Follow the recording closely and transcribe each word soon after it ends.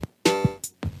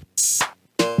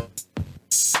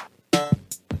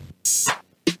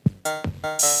Hello,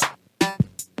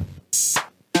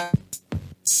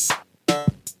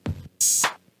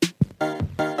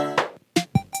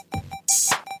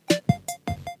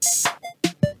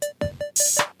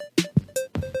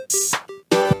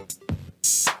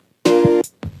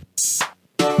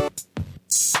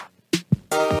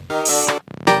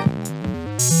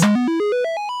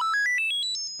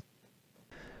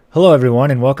 everyone,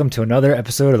 and welcome to another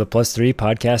episode of the Plus 3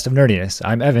 Podcast of Nerdiness.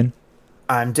 I'm Evan,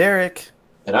 I'm Derek.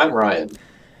 And I'm Ryan.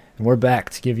 and we're back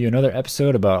to give you another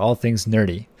episode about all things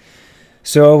nerdy.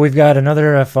 So we've got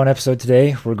another fun episode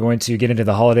today. We're going to get into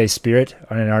the holiday spirit,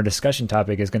 and our discussion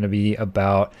topic is going to be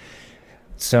about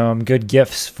some good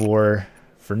gifts for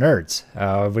nerds.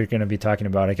 We're going to be talking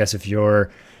about, I guess, if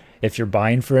you're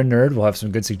buying for a nerd, we'll have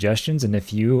some good suggestions. And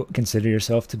if you consider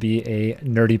yourself to be a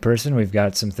nerdy person, we've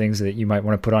got some things that you might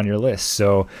want to put on your list.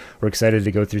 So we're excited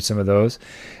to go through some of those.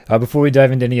 Before we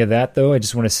dive into any of that, though, I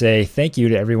just want to say thank you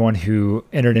to everyone who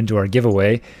entered into our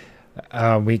giveaway.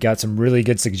 We got some really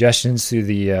good suggestions through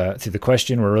the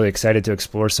question. We're really excited to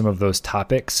explore some of those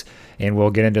topics, and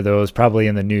we'll get into those probably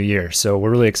in the new year. So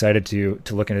we're really excited to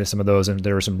look into some of those, and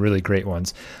there were some really great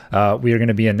ones. We are going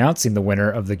to be announcing the winner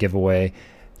of the giveaway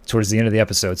towards the end of the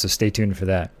episode, so stay tuned for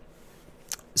that.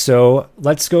 So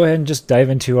let's go ahead and just dive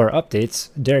into our updates.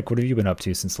 Derek, what have you been up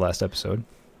to since the last episode?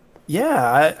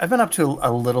 Yeah, I've been up to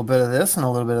a little bit of this and a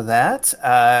little bit of that.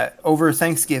 Over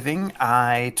Thanksgiving,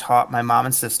 I taught my mom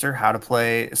and sister how to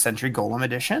play Century Golem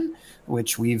Edition,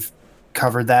 which we've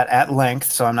covered that at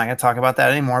length, so I'm not going to talk about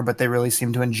that anymore, but they really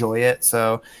seem to enjoy it.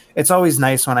 So it's always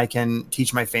nice when I can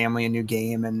teach my family a new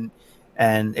game, and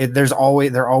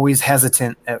they're always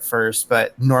hesitant at first,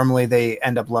 but normally they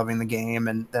end up loving the game,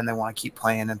 and then they want to keep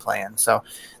playing and playing. So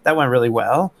that went really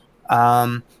well.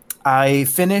 I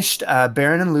finished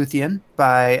Baron and Luthien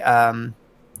by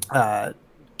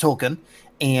Tolkien,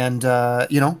 and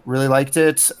really liked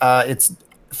it. It's,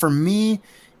 for me,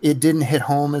 it didn't hit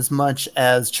home as much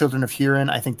as Children of Hurin.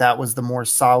 I think that was the more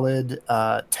solid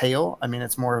tale. I mean,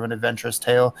 it's more of an adventurous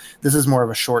tale. This is more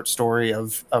of a short story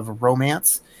of a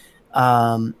romance.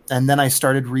 And then I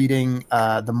started reading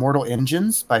The Mortal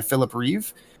Engines by Philip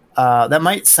Reeve. That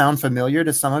might sound familiar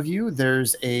to some of you.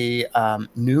 There's a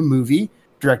new movie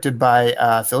directed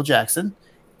by Phil Jackson,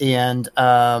 and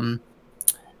not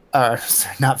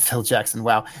Phil Jackson.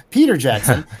 Wow, Peter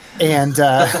Jackson. And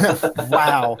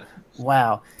wow.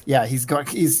 Yeah,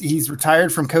 he's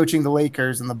retired from coaching the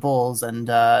Lakers and the Bulls, and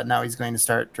now he's going to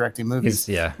start directing movies.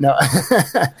 No,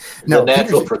 the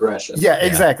natural progression. Yeah,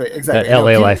 exactly. That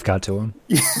LA life got to him.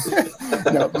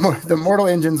 No, The Mortal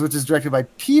Engines, which is directed by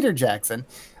Peter Jackson.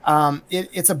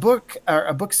 It's a book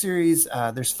series.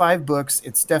 There's 5 books.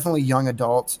 It's definitely young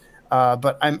adult,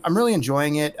 but I'm really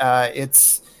enjoying it.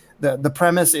 It's the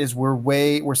premise is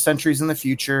we're centuries in the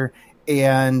future,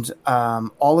 and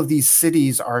all of these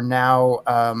cities are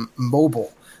now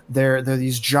mobile. They're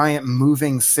these giant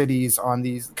moving cities on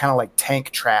these kind of like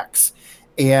tank tracks,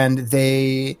 and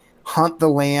they hunt the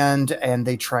land, and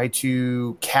they try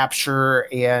to capture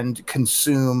and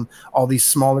consume all these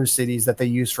smaller cities that they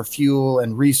use for fuel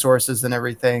and resources and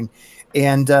everything.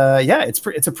 And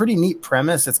it's a pretty neat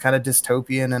premise. It's kind of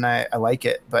dystopian, and I like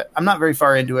it, but I'm not very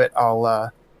far into it.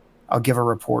 I'll give a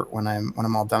report when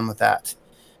I'm all done with that.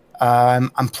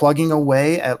 I'm plugging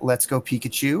away at Let's Go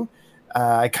Pikachu.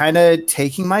 I kind of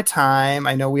taking my time.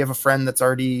 I know we have a friend that's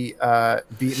already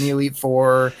beaten the Elite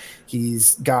Four.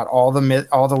 He's got all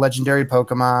the legendary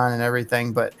Pokemon and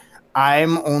everything, but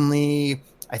I'm only,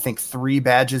 I think, 3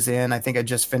 badges in. I think I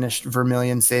just finished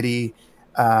Vermilion City.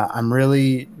 I'm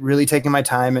really, really taking my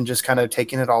time and just kind of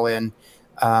taking it all in.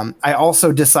 I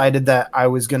also decided that I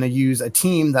was going to use a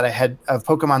team that I had of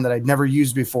Pokemon that I'd never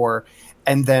used before.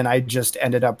 And then I just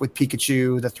ended up with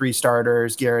Pikachu, the 3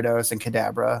 starters, Gyarados, and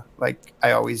Kadabra, like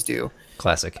I always do.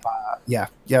 Classic.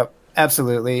 Yep,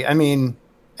 absolutely. I mean,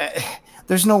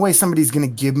 there's no way somebody's going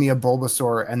to give me a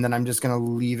Bulbasaur and then I'm just going to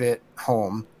leave it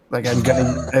home. Like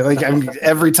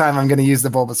every time I'm going to use the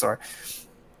Bulbasaur.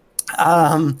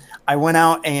 I went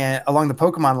out and along the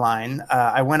Pokemon line,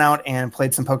 I went out and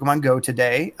played some Pokemon Go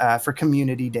today for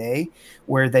Community Day,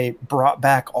 where they brought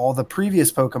back all the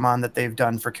previous Pokemon that they've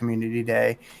done for Community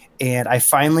Day. And I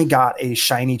finally got a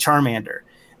shiny Charmander.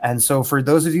 And so for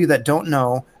those of you that don't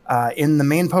know, in the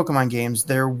main Pokemon games,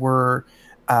 there were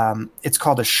it's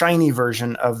called a shiny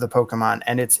version of the Pokemon,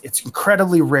 and it's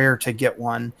incredibly rare to get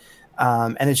one.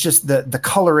 And it's just the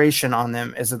coloration on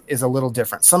them is a little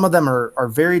different. Some of them are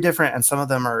very different, and some of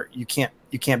them are you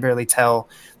can't barely tell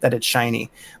that it's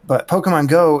shiny. But Pokemon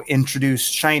Go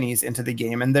introduced shinies into the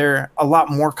game, and they're a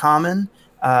lot more common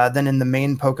than in the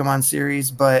main Pokemon series,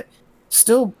 but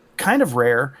still kind of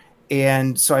rare.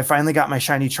 And so I finally got my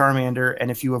shiny Charmander,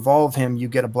 and if you evolve him, you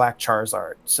get a black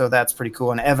Charizard. So that's pretty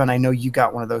cool. And Evan, I know you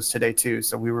got one of those today too.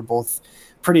 So we were both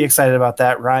pretty excited about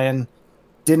that. Ryan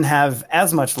didn't have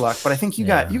as much luck, but I think you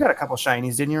got a couple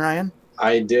shinies, didn't you, Ryan?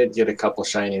 I did get a couple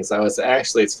shinies.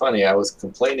 It's funny, I was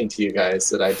complaining to you guys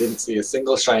that I didn't see a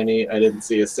single shiny, I didn't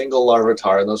see a single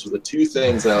Larvitar, and those were the two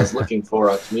things that I was looking for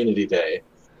on Community Day.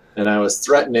 And I was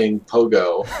threatening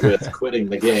Pogo with quitting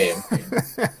the game.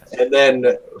 And then,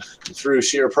 through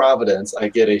sheer providence, I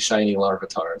get a shiny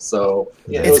Larvitar. So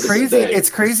it's crazy. It's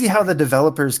crazy how the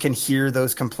developers can hear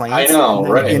those complaints. I know,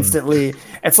 right? Instantly,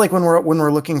 it's like when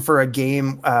we're looking for a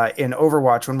game in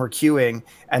Overwatch when we're queuing,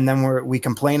 and then we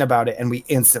complain about it, and we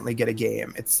instantly get a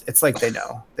game. It's like they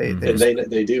know.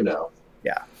 They do know.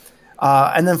 Yeah.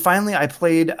 And then finally, I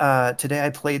played today. I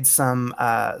played some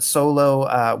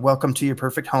solo Welcome to Your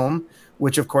Perfect Home,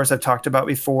 which of course I've talked about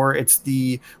before. It's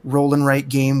the roll and write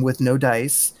game with no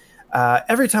dice.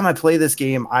 Every time I play this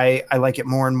game, I like it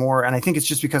more and more, and I think it's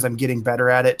just because I'm getting better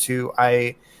at it too.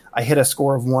 I hit a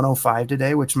score of 105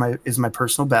 today, which is my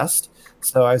personal best,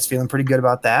 so I was feeling pretty good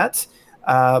about that.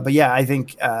 But yeah, I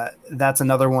think that's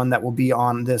another one that will be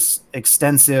on this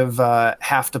extensive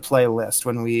have to play list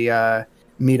when we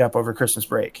meet up over Christmas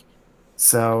break.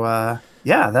 So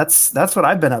yeah, that's what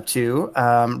I've been up to.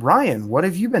 Ryan, what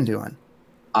have you been doing?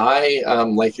 I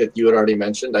like you had already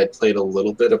mentioned, I played a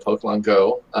little bit of Pokemon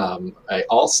Go. I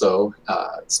also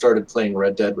started playing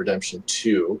Red Dead Redemption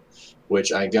 2,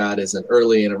 which I got as an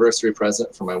early anniversary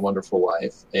present from my wonderful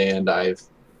wife, and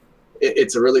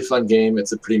it's a really fun game.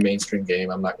 It's a pretty mainstream game.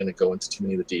 I'm not going to go into too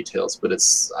many of the details, but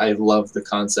I love the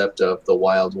concept of the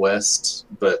Wild West,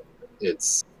 but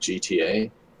it's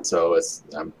GTA, so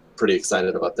I'm pretty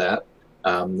excited about that.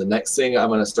 The next thing I'm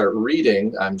going to start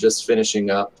reading, I'm just finishing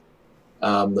up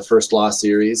the first Law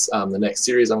series. The next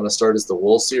series I'm going to start is the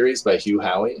Wool series by Hugh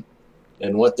Howey,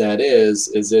 and what that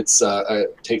is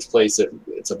it takes place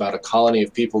it's about a colony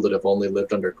of people that have only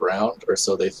lived underground, or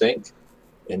so they think,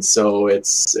 and so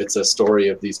it's a story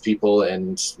of these people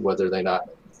and whether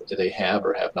they have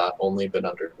or have not only been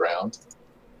underground.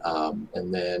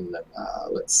 And then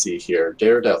let's see here,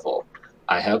 Daredevil.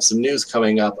 I have some news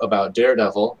coming up about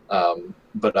Daredevil,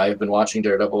 but I've been watching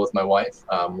Daredevil with my wife.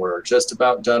 We're just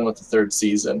about done with the third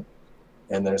season,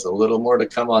 and there's a little more to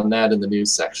come on that in the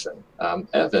news section.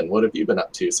 Evan, what have you been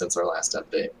up to since our last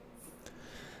update?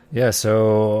 Yeah,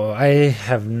 so I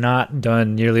have not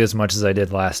done nearly as much as I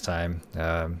did last time,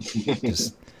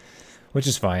 which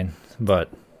is fine.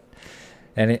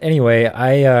 And anyway,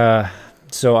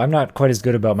 so I'm not quite as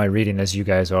good about my reading as you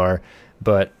guys are,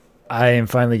 but I am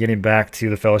finally getting back to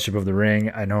the Fellowship of the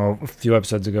Ring. I know a few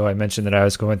episodes ago I mentioned that I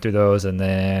was going through those, and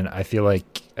then I feel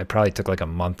like I probably took like a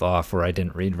month off where I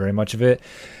didn't read very much of it.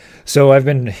 So I've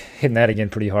been hitting that again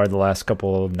pretty hard the last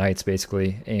couple of nights,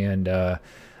 basically, and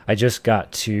I just got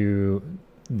to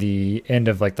the end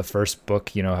of like the first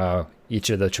book. You know how each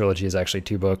of the trilogy is actually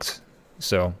 2 books.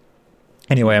 So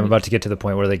anyway, I'm about to get to the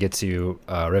point where they get to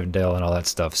Rivendell and all that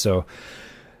stuff. So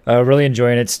really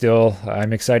enjoying it still.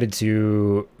 I'm excited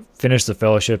to finish the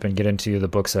Fellowship and get into the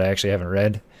books that I actually haven't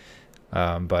read.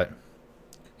 But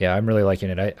yeah, I'm really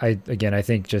liking it. I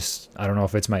think just, I don't know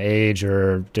if it's my age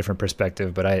or different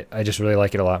perspective, but I just really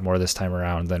like it a lot more this time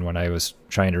around than when I was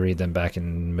trying to read them back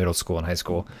in middle school and high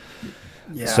school.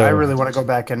 Yeah, so I really want to go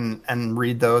back and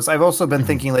read those. I've also been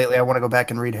thinking lately I want to go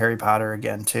back and read Harry Potter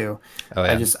again too. Oh,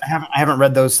 yeah. I haven't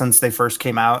read those since they first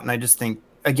came out, and I just think,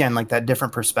 again, like that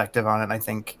different perspective on it, I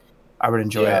think I would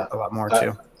enjoy it a lot more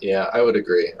too. Yeah, I would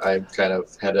agree. I kind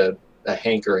of had a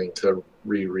hankering to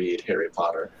reread Harry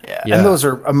Potter. Yeah, and those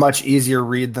are a much easier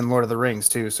read than Lord of the Rings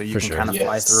too, so you can kind of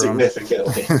fly through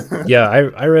significantly. them. Yeah,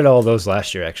 I read all those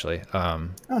last year actually. Oh,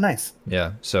 nice.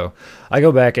 Yeah, so I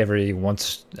go back every I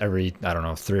don't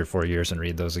know, 3 or 4 years and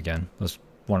read those again. That's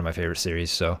one of my favorite series.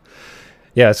 So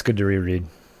yeah, it's good to reread.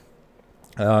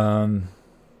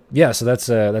 Yeah, so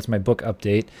that's my book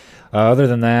update. Other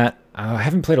than that, I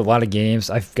haven't played a lot of games.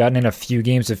 I've gotten in a few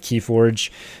games of Keyforge,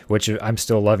 which I'm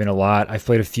still loving a lot. I've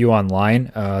played a few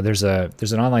online. There's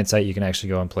an online site you can actually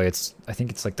go and play. I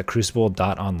think it's like the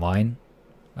Crucible.online.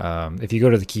 If you go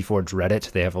to the Keyforge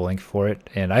Reddit, they have a link for it,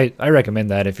 and I recommend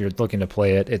that if you're looking to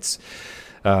play it. It's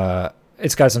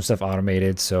got some stuff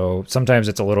automated, so sometimes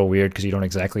it's a little weird because you don't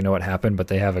exactly know what happened, but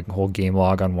they have a whole game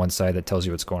log on one side that tells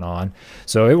you what's going on.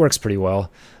 So it works pretty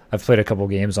well. I've played a couple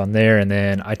games on there, and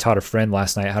then I taught a friend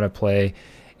last night how to play,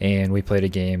 and we played a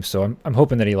game. So I'm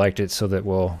hoping that he liked it so that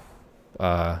we'll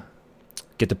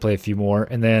get to play a few more.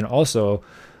 And then also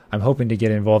I'm hoping to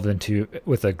get involved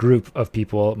with a group of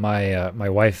people. My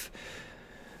wife,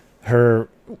 her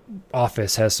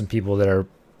office has some people that are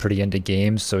pretty into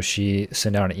games, so she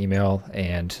sent out an email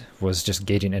and was just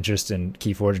gauging interest in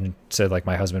Keyforge and said, like,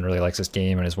 my husband really likes this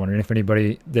game and is wondering if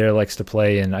anybody there likes to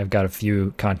play, and I've got a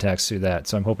few contacts through that,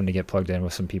 so I'm hoping to get plugged in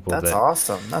with some people. That's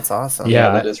awesome. That's awesome. Yeah,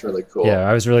 that is really cool. Yeah,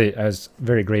 I was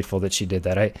very grateful that she did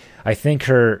that. I think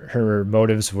her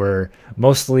motives were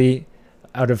mostly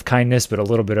out of kindness, but a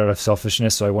little bit out of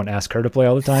selfishness, so I wouldn't ask her to play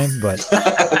all the time. But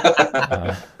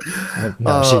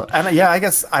I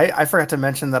guess I forgot to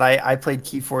mention that I played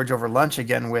Keyforge over lunch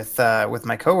again with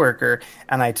my coworker,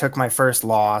 and I took my first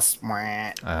loss.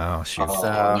 Oh shoot! So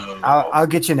I'll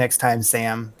get you next time,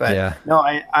 Sam. But yeah. No,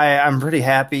 I'm pretty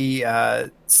happy.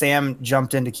 Sam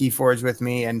jumped into Keyforge with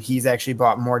me, and he's actually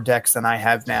bought more decks than I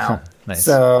have now. Nice.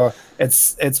 So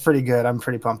it's pretty good. I'm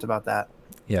pretty pumped about that.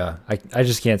 Yeah, I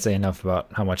just can't say enough about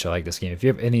how much I like this game. If you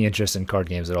have any interest in card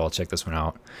games at all, check this one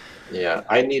out. Yeah,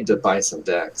 I need to buy some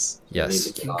decks.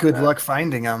 Yes. Good luck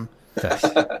finding them.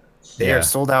 They are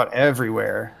sold out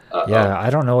everywhere. Yeah, I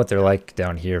don't know what they're like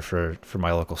down here for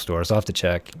my local stores. I'll have to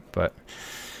check. But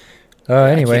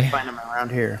anyway. I can't find them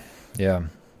around here. Yeah.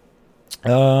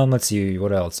 Let's see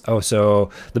what else. Oh, so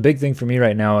the big thing for me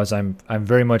right now is I'm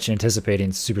very much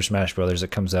anticipating Super Smash Brothers.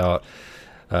 It comes out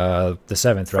the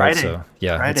 7th, right? Friday. So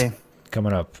yeah, Friday. It's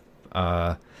coming up.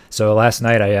 So last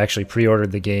night I actually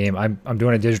pre-ordered the game. I'm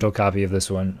doing a digital copy of this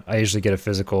one. I usually get a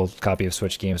physical copy of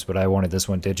Switch games, but I wanted this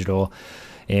one digital,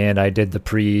 and I did the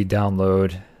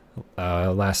pre-download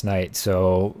last night.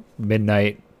 So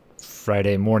midnight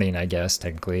Friday morning, I guess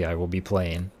technically, I will be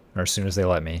playing, or as soon as they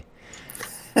let me.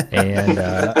 And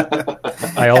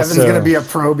I also, Evan's going to be a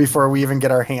pro before we even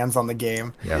get our hands on the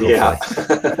game. Yeah.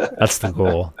 That's the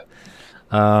goal.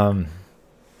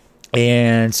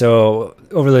 And so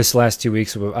over this last 2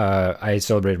 weeks, I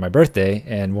celebrated my birthday,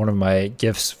 and one of my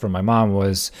gifts from my mom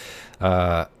was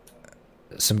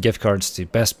some gift cards to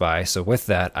Best Buy. So with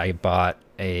that, I bought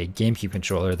a GameCube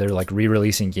controller. They're like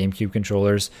re-releasing GameCube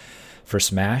controllers for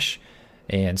Smash,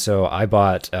 and so I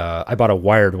bought a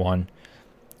wired one,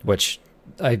 which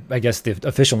I guess the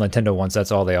official Nintendo ones,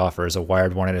 that's all they offer is a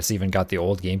wired one, and it's even got the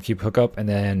old GameCube hookup. And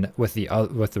then with the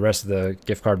rest of the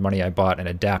gift card money, I bought an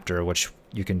adapter, which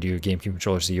you can do GameCube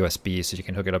controllers to USB, so you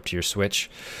can hook it up to your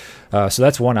Switch. So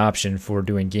that's one option for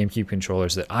doing GameCube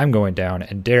controllers that I'm going down.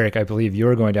 And Derek, I believe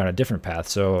you're going down a different path.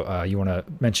 So you want to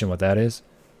mention what that is?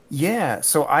 Yeah,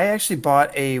 so I actually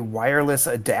bought a wireless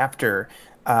adapter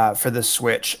for the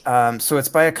Switch. So it's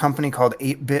by a company called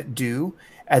 8BitDo.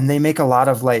 And they make a lot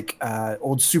of like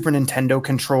old Super Nintendo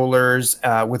controllers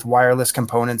with wireless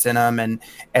components in them, and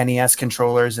NES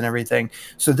controllers and everything.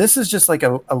 So this is just like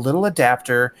a little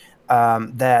adapter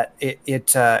that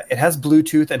it has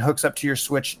Bluetooth and hooks up to your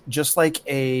Switch just like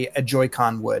a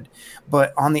Joy-Con would.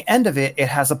 But on the end of it, it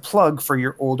has a plug for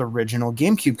your old original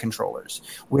GameCube controllers,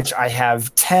 which I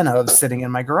have 10 of sitting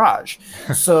in my garage.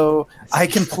 So I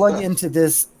can plug into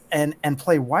this and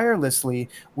play wirelessly,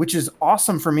 which is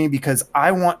awesome for me because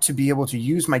I want to be able to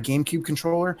use my GameCube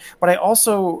controller, but I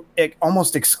also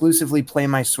almost exclusively play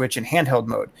my Switch in handheld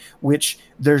mode, which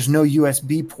there's no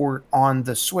USB port on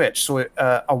the Switch. So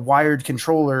a wired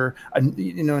controller,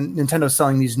 Nintendo's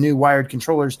selling these new wired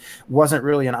controllers, wasn't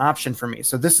really an option for me.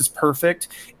 So this is perfect.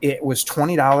 It was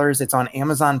 $20. It's on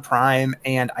Amazon Prime,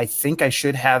 and I think I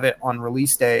should have it on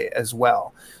release day as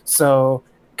well. So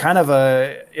kind of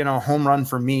a home run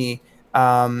for me.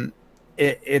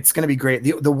 It's going to be great.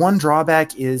 The one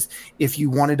drawback is if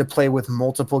you wanted to play with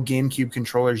multiple GameCube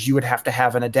controllers, you would have to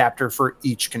have an adapter for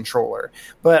each controller.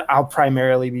 But I'll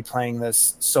primarily be playing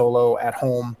this solo at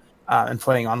home and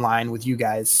playing online with you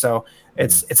guys. So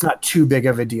it's not too big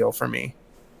of a deal for me.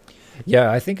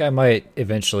 Yeah, I think I might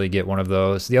eventually get one of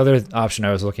those. The other option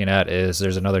I was looking at is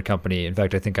there's another company. In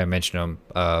fact, I think I mentioned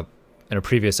them in a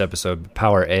previous episode.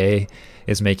 PowerA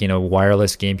is making a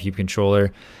wireless GameCube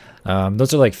controller.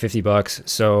 Those are like $50.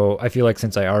 So I feel like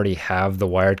since I already have the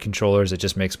wired controllers, it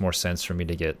just makes more sense for me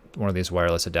to get one of these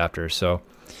wireless adapters. So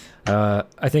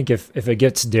I think if it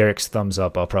gets Derek's thumbs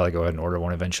up, I'll probably go ahead and order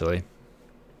one eventually.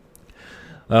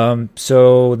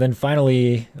 So then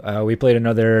finally, we played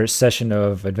another session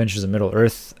of Adventures in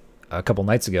Middle-earth a couple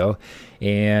nights ago,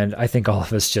 and I think all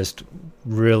of us just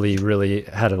really, really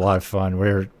had a lot of fun.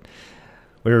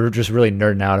 We were just really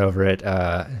nerding out over it.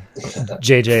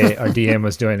 JJ, our DM,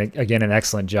 was doing, again, an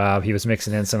excellent job. He was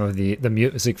mixing in some of the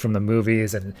music from the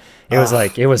movies, and it was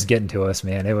it was getting to us,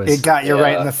 man. It got you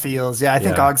right in the feels. Yeah, I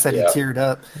think Og said he teared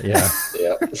up. Yeah.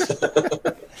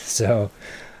 So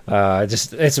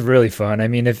it's really fun. I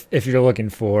mean, if you're looking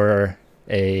for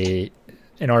an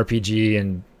RPG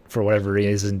and for whatever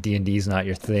reason D&D is not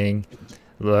your thing,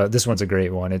 this one's a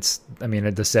great one.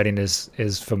 The setting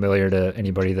is familiar to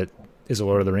anybody that is a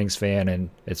Lord of the Rings fan, and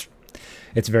it's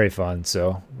very fun.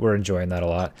 So we're enjoying that a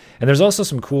lot. And there's also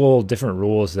some cool different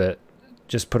rules that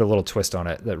just put a little twist on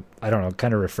it that, I don't know,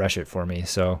 kind of refresh it for me.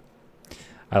 So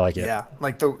I like it. Yeah,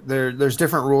 like there's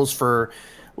different rules for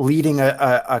leading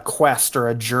a quest or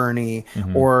a journey,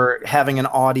 or having an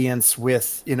audience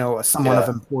with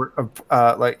someone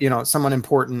someone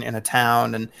important in a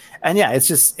town, and yeah,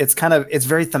 it's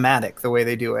very thematic the way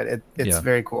they do it. It's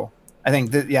very cool. I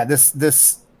think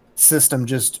this system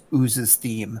just oozes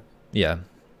theme. Yeah,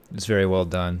 it's very well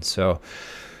done. So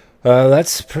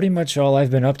that's pretty much all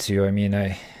I've been up to. I mean,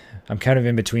 I'm kind of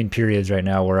in between periods right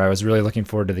now where I was really looking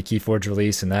forward to the Keyforge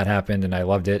release, and that happened and I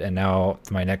loved it. And now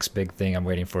my next big thing I'm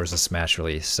waiting for is a Smash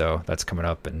release. So that's coming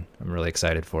up and I'm really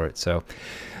excited for it. So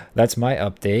that's my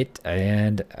update.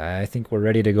 And I think we're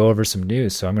ready to go over some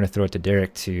news. So I'm going to throw it to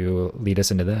Derek to lead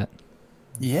us into that.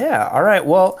 Yeah. All right.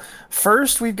 Well,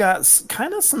 first we've got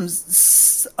kind of some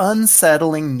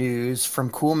unsettling news from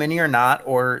Cool Mini or Not,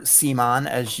 or CMON,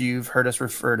 as you've heard us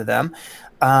refer to them.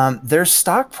 Their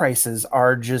stock prices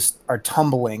are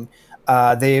tumbling.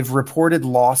 They've reported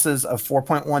losses of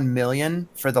 4.1 million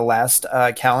for the last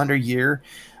calendar year.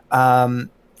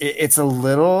 It's a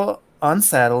little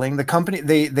unsettling. The company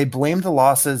they blamed the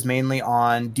losses mainly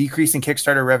on decreasing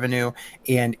Kickstarter revenue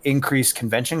and increased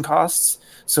convention costs.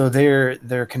 So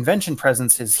their convention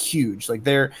presence is huge. Like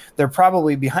they're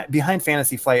probably behind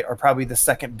Fantasy Flight are probably the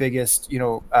second biggest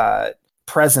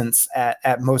presence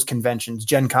at most conventions,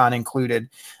 Gen Con included.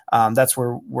 That's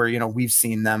where we've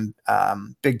seen them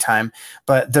big time.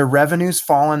 But their revenue's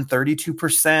fallen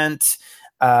 32%.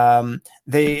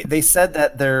 They said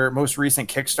that their most recent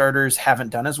Kickstarters haven't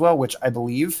done as well, which I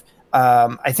believe.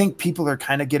 I think people are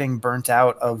kind of getting burnt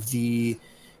out of the,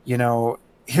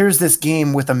 here's this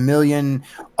game with 1 million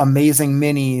amazing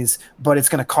minis, but it's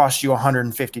going to cost you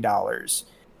 $150.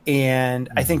 And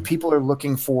I think people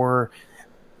are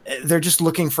they're just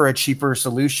looking for a cheaper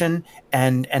solution,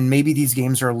 and maybe these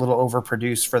games are a little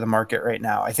overproduced for the market right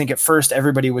now. I think at first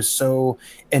everybody was so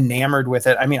enamored with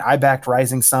it. I mean, I backed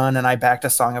Rising Sun and I backed A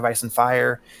Song of Ice and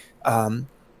Fire. And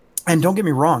don't get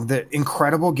me wrong, the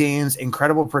incredible games,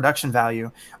 incredible production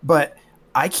value, but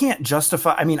I can't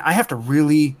justify, I have to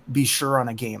really be sure on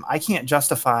a game. I can't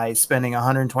justify spending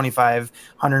 $125,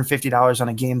 $150 on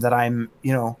a game that I'm,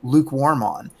 lukewarm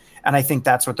on. And I think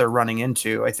that's what they're running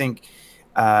into. I think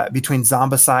between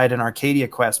Zombicide and Arcadia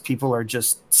Quest, people are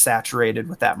just saturated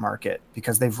with that market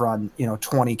because they've run,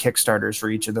 20 Kickstarters for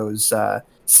each of those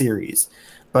series.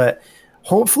 But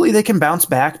hopefully they can bounce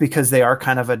back because they are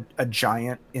kind of a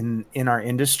giant in our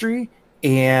industry.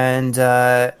 And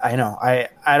I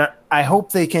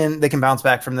hope they can bounce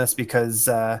back from this because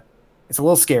it's a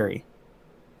little scary.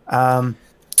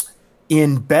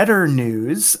 In better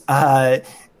news,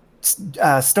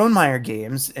 Stonemaier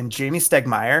Games and Jamie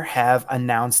Stegmaier have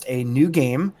announced a new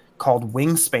game called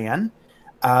Wingspan.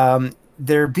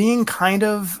 They're being kind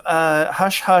of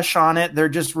hush-hush on it. They're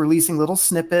just releasing little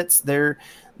snippets. They're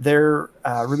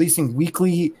releasing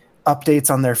weekly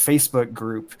updates on their Facebook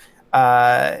group.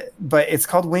 But it's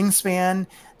called Wingspan.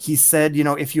 He said,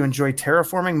 if you enjoy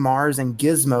terraforming Mars and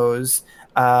gizmos,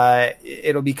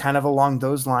 it'll be kind of along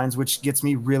those lines, which gets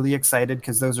me really excited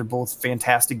because those are both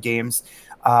fantastic games.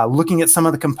 Looking at some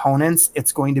of the components,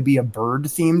 it's going to be a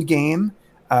bird-themed game.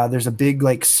 There's a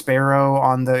big sparrow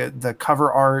on the cover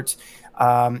art.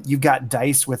 You've got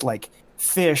dice with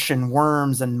fish and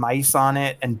worms and mice on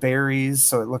it and berries,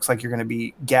 so it looks like you're going to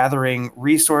be gathering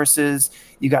resources.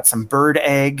 You got some bird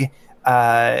egg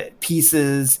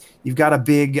pieces. You've got a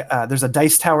big there's a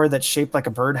dice tower that's shaped like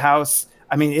a birdhouse.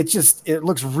 It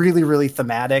looks really, really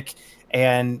thematic,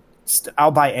 and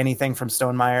I'll buy anything from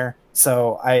Stonemaier.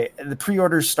 So the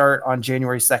pre-orders start on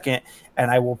January 2nd, and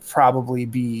I will probably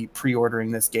be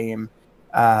pre-ordering this game.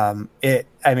 They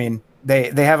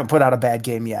haven't put out a bad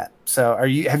game yet. So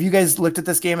have you guys looked at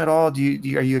this game at all? Are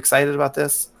you excited about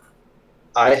this?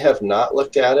 I have not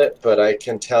looked at it, but I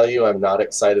can tell you I'm not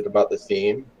excited about the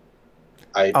theme.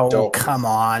 Come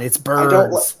on, it's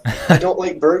birds. I don't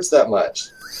like birds that much.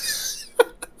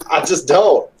 I just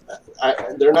don't.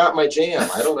 They're not my jam.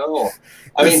 I don't know.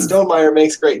 Stonemaier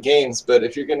makes great games, but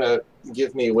if you're going to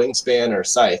give me Wingspan or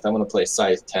Scythe, I'm going to play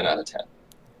Scythe 10 out of 10.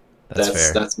 That's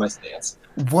fair. That's my stance.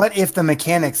 What if the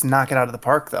mechanics knock it out of the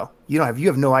park, though? You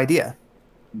have no idea.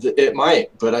 It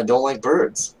might, but I don't like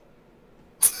birds.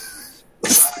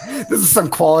 This is some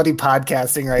quality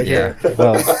podcasting right here.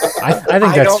 Well, I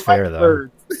think that's fair, though.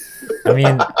 Birds.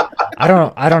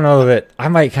 I don't know that I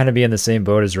might kind of be in the same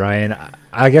boat as Ryan.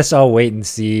 I guess I'll wait and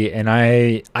see. And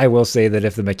I will say that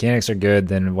if the mechanics are good,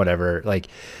 then whatever.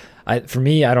 For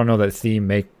me, I don't know that theme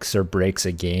makes or breaks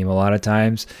a game a lot of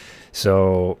times.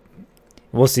 So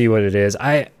we'll see what it is.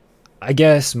 I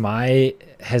guess my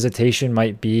hesitation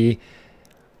might be,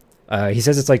 he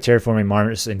says it's like Terraforming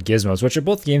Mars and Gizmos, which are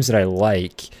both games that I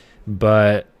like,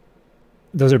 but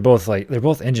those are both they're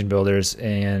both engine builders,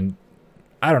 and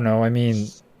I don't know. I mean,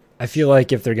 I feel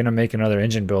like if they're going to make another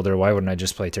engine builder, why wouldn't I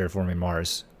just play Terraforming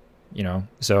Mars?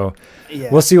 So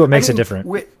we'll see what makes it different.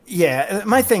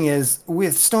 My thing is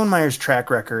with Stonemaier's track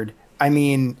record, I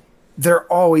mean, they're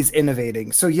always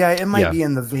innovating. So yeah, it might be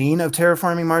in the vein of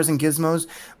Terraforming Mars and Gizmos,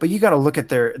 but you got to look at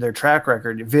their track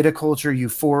record. Viticulture,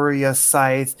 Euphoria,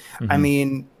 Scythe. I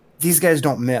mean, these guys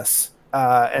don't miss.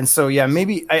 And so yeah,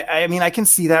 maybe I mean, I can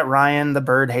see that, Ryan, the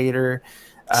bird hater.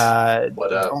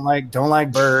 Don't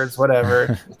like birds,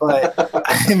 whatever. But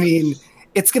I mean,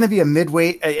 it's going to be a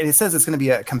midweight, and it says it's going to be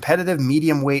a competitive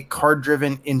medium weight card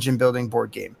driven engine building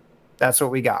board game. That's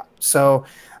what we got. So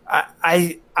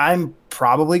I'm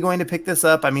probably going to pick this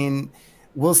up. I mean,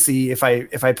 we'll see if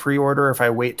I pre-order, if I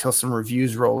wait till some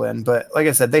reviews roll in. But like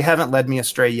I said, they haven't led me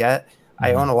astray yet.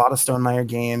 I own a lot of Stonemaier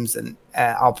games, and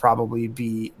I'll probably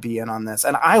be in on this.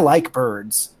 And I like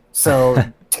birds, so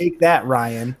take that,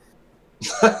 Ryan.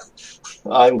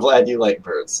 I'm glad you like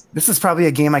birds. This is probably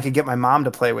a game I could get my mom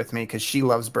to play with me because she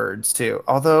loves birds too.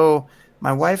 Although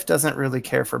my wife doesn't really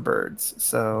care for birds,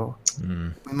 so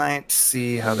we might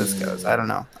see how this goes. I don't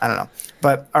know.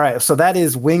 But all right, so that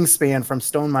is Wingspan from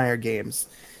Stonemaier Games.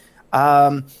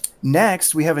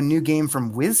 Next, we have a new game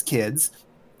from WizKids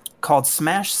called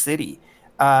Smash City.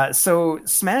 So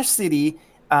Smash City,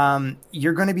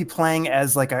 you're going to be playing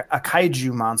as like a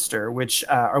kaiju monster, which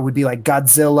would be like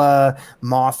Godzilla,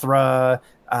 Mothra,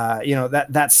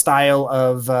 that style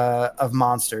of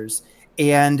monsters.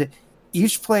 And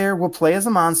each player will play as a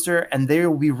monster, and they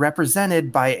will be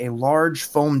represented by a large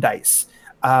foam dice.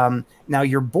 Now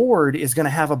your board is going to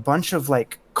have a bunch of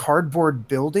like cardboard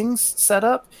buildings set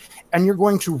up, and you're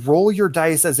going to roll your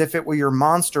dice as if it were your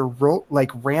monster,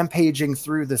 rampaging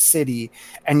through the city,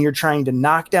 and you're trying to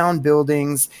knock down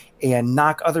buildings and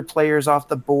knock other players off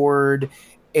the board.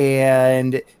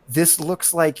 And this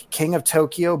looks like King of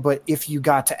Tokyo, but if you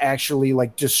got to actually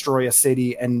like destroy a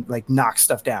city and like knock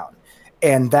stuff down.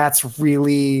 And that sounds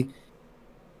really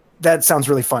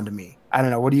fun to me. I don't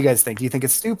know. What do you guys think? Do you think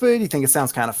it's stupid? Do you think it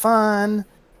sounds kind of fun?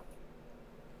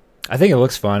 I think it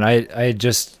looks fun. I had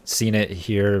just seen it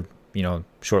here,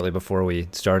 shortly before we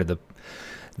started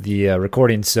the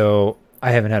recording, so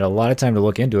I haven't had a lot of time to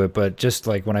look into it, but just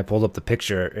like when I pulled up the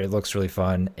picture, it looks really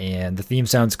fun, and the theme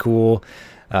sounds cool.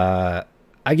 I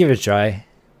give it a try,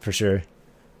 for sure.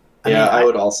 Yeah, I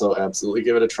would also absolutely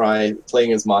give it a try.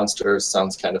 Playing as monsters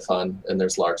sounds kind of fun, and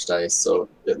there's large dice, so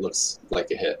it looks like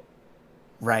a hit.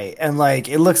 Right, and like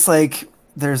it looks like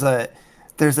there's a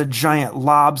giant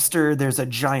lobster, there's a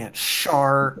giant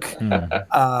shark.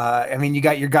 I mean, you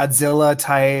got your Godzilla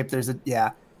type.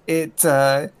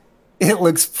 It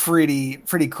looks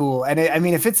pretty cool. And I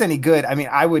mean, if it's any good, I mean,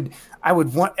 I would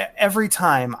want every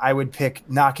time I would pick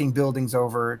knocking buildings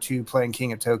over to playing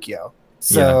King of Tokyo.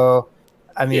 So,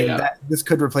 I mean, this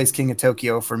could replace King of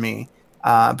Tokyo for me.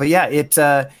 But yeah,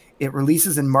 it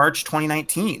releases in March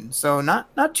 2019, so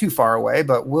not too far away.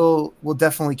 But we'll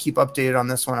definitely keep updated on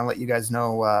this one and let you guys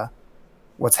know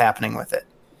what's happening with it.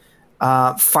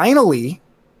 Finally,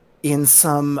 in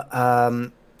some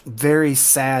very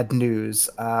sad news,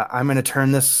 I'm going to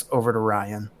turn this over to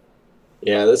Ryan.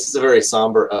 Yeah, this is a very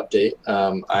somber update.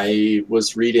 I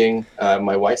was reading,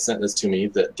 my wife sent this to me,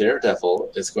 that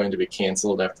Daredevil is going to be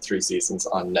canceled after 3 seasons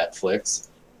on Netflix.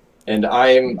 And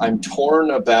I'm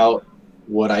torn about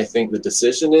what I think the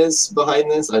decision is behind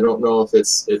this. I don't know if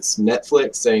it's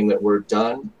Netflix saying that we're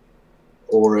done,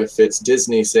 or if it's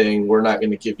Disney saying we're not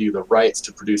going to give you the rights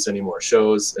to produce any more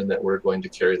shows and that we're going to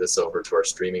carry this over to our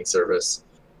streaming service.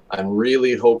 I'm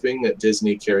really hoping that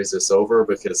Disney carries this over,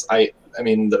 because I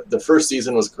mean, the first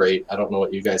season was great. I don't know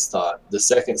what you guys thought. The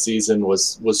second season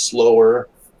was slower,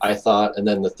 I thought, and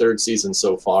then the third season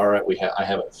so far I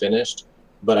haven't finished,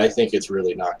 but I think it's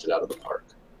really knocked it out of the park.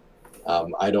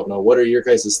 I don't know. What are your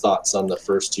guys' thoughts on the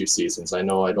first 2 seasons? I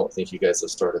know I don't think you guys have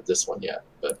started this one yet,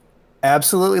 but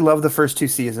absolutely love the first 2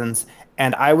 seasons,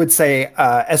 and I would say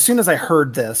as soon as I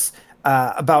heard this,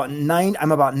 I'm about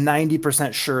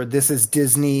 90% sure this is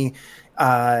Disney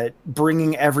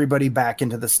bringing everybody back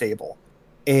into the stable,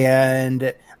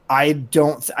 and I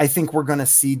think we're going to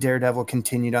see Daredevil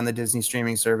continued on the Disney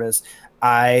streaming service.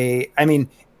 I mean,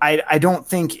 I don't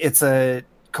think it's a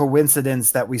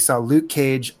coincidence that we saw Luke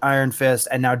Cage, Iron Fist,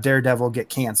 and now Daredevil get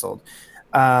canceled.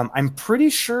 I'm pretty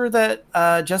sure that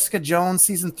Jessica Jones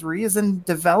season 3 is in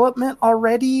development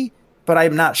already, but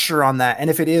I'm not sure on that. And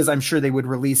if it is, I'm sure they would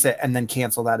release it and then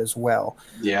cancel that as well.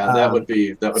 Yeah, that would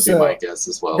be my guess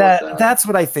as well. That's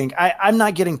what I think. I'm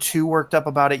not getting too worked up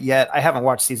about it yet. I haven't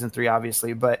watched season 3,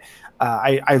 obviously, but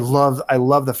I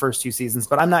love the first 2 seasons.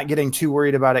 But I'm not getting too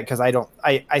worried about it because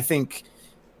I think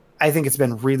it's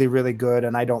been really, really good,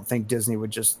 and I don't think Disney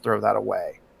would just throw that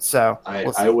away. So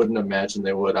I wouldn't imagine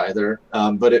they would either.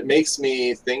 But it makes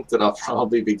me think that I'll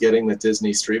probably be getting the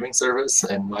Disney streaming service,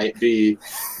 and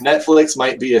Netflix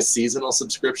might be a seasonal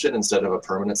subscription instead of a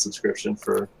permanent subscription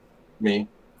for me.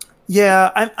 Yeah,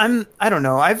 I don't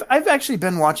know. I've actually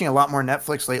been watching a lot more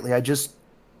Netflix lately. I just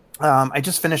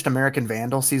finished American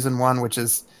Vandal season 1, which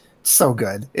is so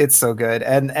good. It's so good.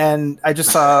 And I just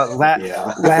saw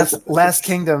Last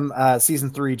Kingdom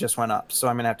season 3 just went up, so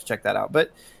I'm gonna have to check that out.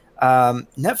 But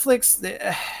Netflix,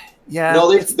 yeah.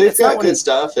 No, they've got good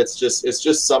stuff. It's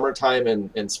just summertime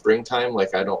and springtime.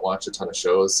 Like, I don't watch a ton of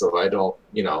shows, so I don't,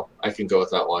 I can go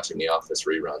without watching The Office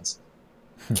reruns.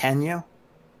 Can you?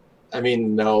 I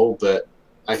mean, no, but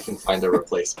I can find a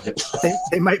replacement.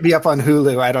 they might be up on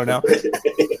Hulu. I don't know.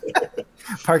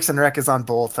 Parks and Rec is on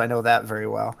both. I know that very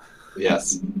well.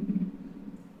 Yes.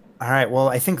 All right. Well,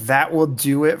 I think that will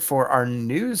do it for our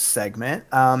news segment.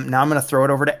 Now I'm going to throw it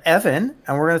over to Evan,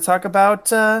 and we're going to talk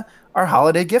about our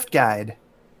holiday gift guide.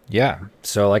 Yeah.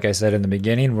 So like I said in the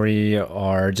beginning, we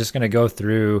are just going to go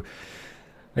through,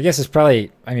 I guess it's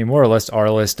probably, more or less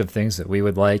our list of things that we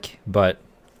would like, but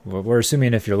we're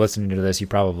assuming if you're listening to this, you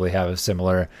probably have a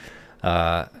similar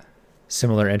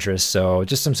interests. So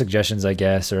just some suggestions, I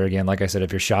guess, or again, like I said,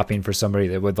 if you're shopping for somebody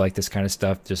that would like this kind of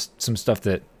stuff, just some stuff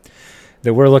that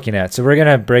we're looking at. So we're going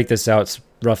to break this out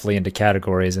roughly into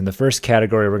categories. And the first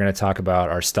category we're going to talk about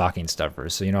are stocking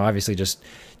stuffers. So, obviously just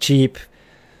cheap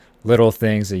little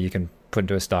things that you can put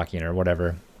into a stocking or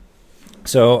whatever.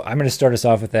 So I'm going to start us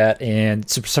off with that. And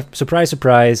surprise,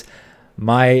 surprise,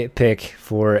 my pick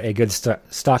for a good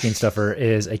stocking stuffer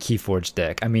is a Keyforge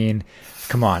deck.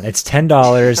 Come on, it's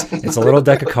 $10. It's a little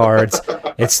deck of cards.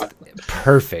 It's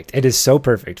perfect. It is so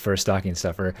perfect for a stocking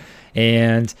stuffer.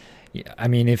 And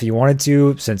if you wanted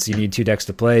to, since you need 2 decks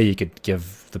to play, you could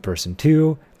give the person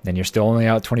 2, then you're still only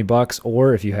out $20.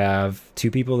 Or if you have 2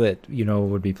 people that,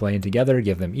 would be playing together,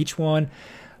 give them each one.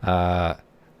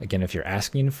 Again, if you're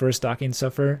asking for a stocking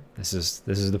stuffer, this is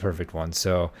the perfect one.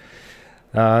 So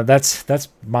that's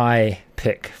my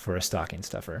pick for a stocking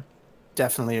stuffer.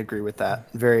 Definitely agree with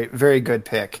that. Very, very good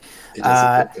pick. It is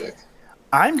a good pick.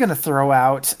 I'm going to throw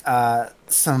out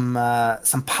some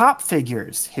pop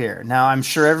figures here. Now, I'm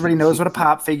sure everybody knows what a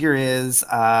pop figure is.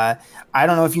 I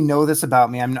don't know if you know this about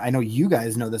me. I know you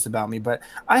guys know this about me, but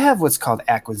I have what's called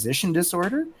acquisition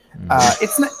disorder.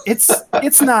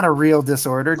 It's not a real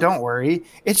disorder. Don't worry.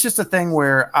 It's just a thing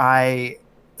where I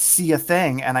see a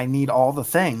thing and I need all the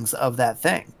things of that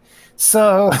thing.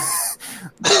 So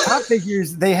pop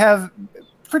figures, they have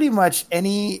pretty much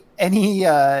any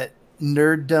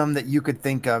nerddom that you could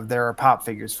think of. There are pop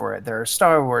figures for it. There are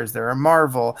Star Wars, there are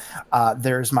Marvel.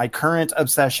 There's my current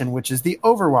obsession, which is the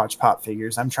Overwatch pop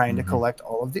figures. I'm trying to collect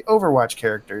all of the Overwatch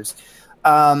characters.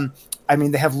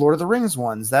 They have Lord of the Rings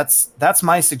ones. That's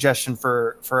my suggestion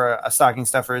for a stocking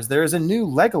stuffer. Is there's a new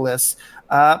Legolas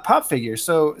pop figure.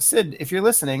 So Sid, if you're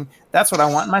listening, that's what I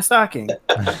want in my stocking.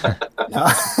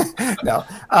 No.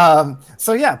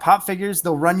 So yeah, pop figures,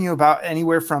 they'll run you about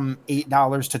anywhere from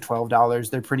 $8 to $12.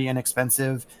 They're pretty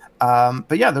inexpensive.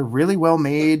 But yeah, they're really well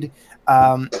made.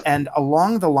 And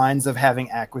along the lines of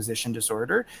having acquisition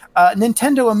disorder,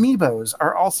 Nintendo Amiibos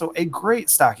are also a great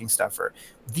stocking stuffer.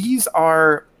 These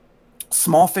are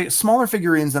smaller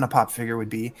figurines than a pop figure would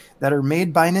be that are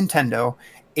made by Nintendo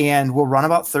and will run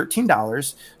about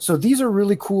 $13. So these are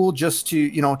really cool just to,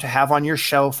 to have on your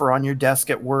shelf or on your desk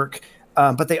at work.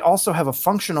 But they also have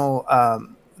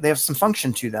they have some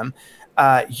function to them.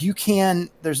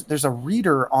 There's a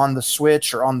reader on the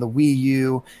Switch or on the Wii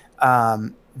U,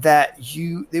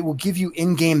 they will give you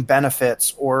in-game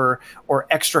benefits or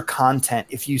extra content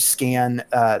if you scan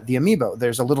the Amiibo.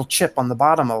 There's a little chip on the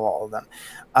bottom of all of them.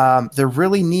 They're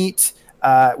really neat.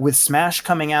 With Smash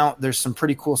coming out, there's some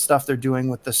pretty cool stuff they're doing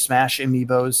with the Smash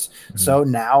Amiibos. Mm-hmm. So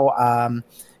now,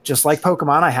 just like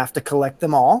Pokemon, I have to collect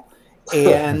them all.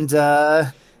 And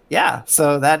yeah,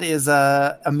 so that is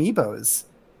Amiibos.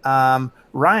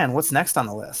 Ryan, what's next on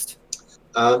the list?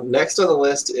 Next on the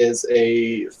list is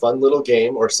a fun little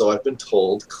game, or so I've been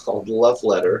told, called Love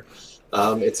Letter.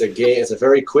 It's a game. It's a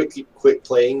very quick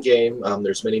playing game.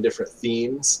 There's many different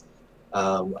themes.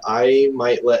 I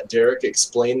might let Derek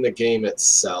explain the game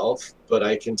itself, but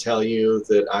I can tell you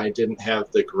that I didn't have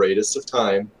the greatest of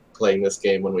time playing this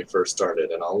game when we first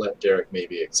started, and I'll let Derek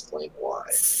maybe explain why.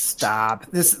 Stop.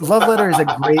 This Love Letter is a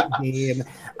great game.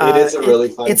 It is a really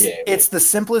fun game. It's the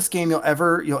simplest game you'll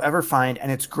ever find,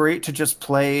 and it's great to just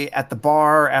play at the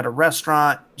bar, at a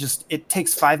restaurant. It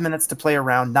takes 5 minutes to play a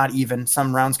round, not even.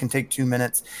 Some rounds can take 2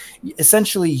 minutes.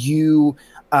 Essentially, you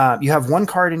have one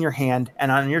card in your hand,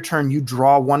 and on your turn, you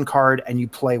draw one card and you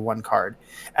play one card.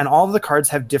 And all of the cards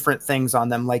have different things on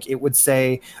them. Like it would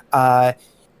say,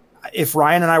 if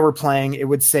Ryan and I were playing, it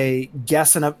would say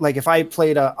guess. Like if I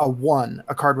played a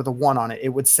card with a 1 on it, it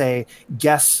would say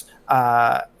guess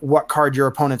what card your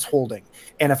opponent's holding.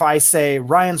 And if I say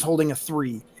Ryan's holding a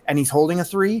 3 and he's holding a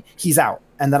 3, he's out.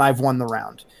 And then I've won the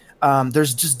round.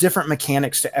 There's just different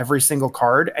mechanics to every single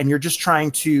card, and you're just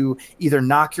trying to either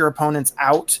knock your opponents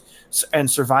out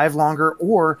and survive longer,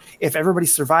 or if everybody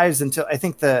survives until I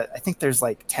think there's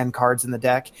like 10 cards in the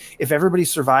deck. If everybody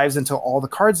survives until all the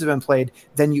cards have been played,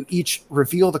 then you each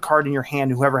reveal the card in your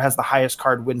hand, and whoever has the highest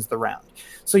card wins the round.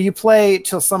 So you play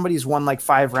till somebody's won like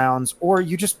 5 rounds, or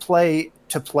you just play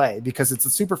to play because it's a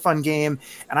super fun game.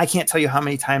 And I can't tell you how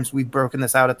many times we've broken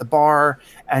this out at the bar,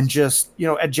 and just,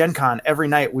 at Gen Con every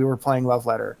night we were playing Love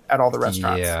Letter at all the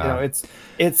restaurants. Yeah.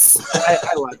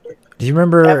 I love it. Do you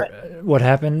remember what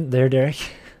happened there, Derek?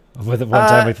 With one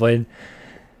time we played?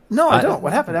 No, I don't.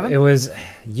 What happened, Evan? It was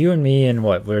you and me and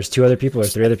there's 2 other people or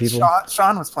 3 other people?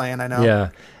 Sean was playing, I know. Yeah.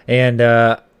 And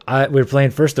we were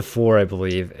playing first to 4, I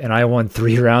believe, and I won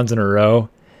 3 rounds in a row.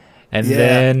 And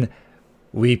then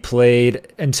we played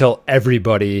until I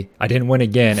didn't win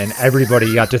again, and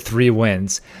everybody got to 3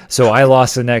 wins. So I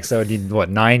lost the next,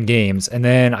 9 games. And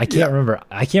then I can't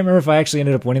remember if I actually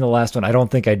ended up winning the last one. I don't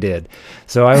think I did.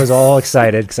 So I was all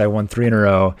excited because I won 3 in a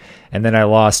row. And then I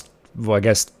lost, I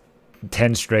guess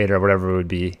 10 straight or whatever it would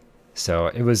be. So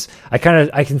it was, I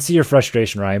can see your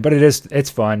frustration, Ryan, but it's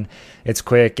fun. It's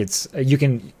quick.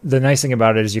 The nice thing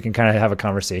about it is you can kind of have a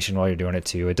conversation while you're doing it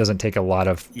too. It doesn't take a lot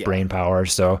of brain power.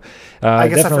 So I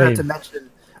guess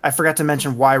I forgot to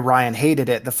mention why Ryan hated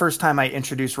it. The first time I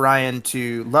introduced Ryan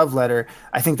to Love Letter,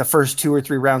 I think the first 2 or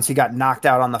 3 rounds, he got knocked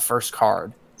out on the first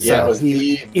card. Yeah, it was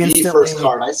the first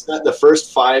card. I spent the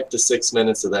first 5 to 6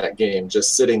 minutes of that game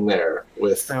just sitting there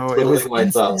with twiddling my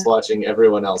thumbs watching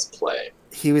everyone else play.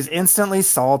 He was instantly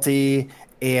salty,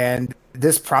 and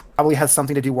this probably has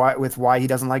something to do with why he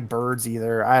doesn't like birds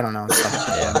either. I don't know.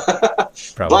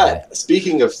 But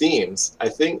speaking of themes, I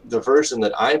think the version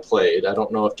that I played, I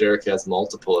don't know if Derek has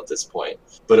multiple at this point,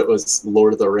 but it was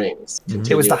Lord of the Rings.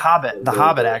 It was The Hobbit. The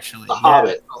Hobbit, actually. The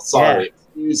Hobbit. Oh, sorry. Yeah.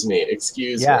 Excuse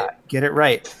me. Yeah, get it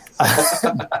right.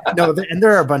 No, and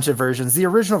there are a bunch of versions. The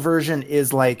original version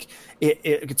is like,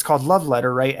 it's called Love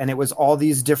Letter, right? And it was all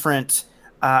these different...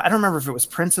 I don't remember if it was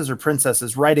princes or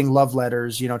princesses writing love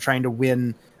letters, trying to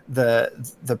win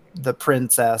the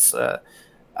princess.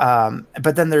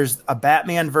 But then there's a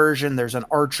Batman version, there's an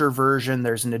Archer version,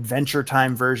 there's an Adventure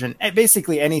Time version. And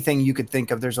basically anything you could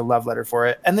think of, there's a love letter for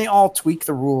it. And they all tweak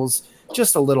the rules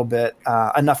just a little bit,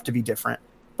 enough to be different.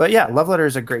 But yeah, Love Letter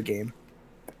is a great game.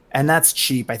 And that's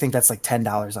cheap. I think that's like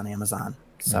 $10 on Amazon.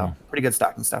 So pretty good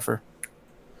stocking stuffer.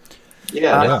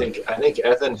 Yeah, and I think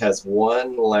Evan has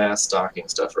one last stocking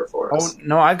stuffer for us. Oh,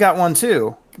 no, I've got one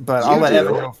too, but I'll let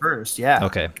Evan go first. Yeah.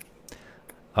 Okay.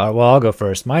 Well, I'll go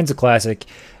first. Mine's a classic.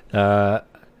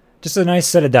 Just a nice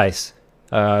set of dice.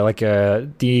 Like a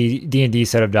D&D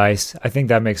set of dice. I think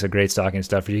that makes a great stocking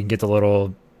stuffer. You can get the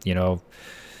little,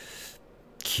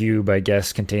 cube, I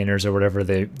guess, containers or whatever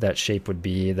that shape would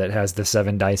be that has the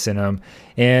 7 dice in them.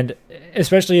 And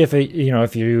especially if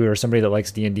you are somebody that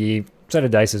likes D&D, set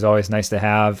of dice is always nice to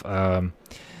have.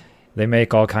 They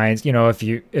make all kinds, if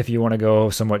you want to go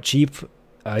somewhat cheap,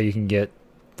 you can get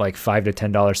like $5 to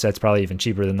 $10 sets, probably even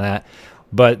cheaper than that.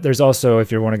 But there's also,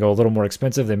 if you want to go a little more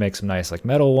expensive, they make some nice like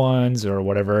metal ones or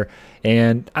whatever.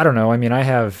 And I don't know, I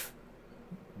have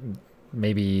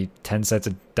maybe 10 sets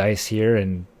of dice here,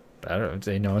 and I don't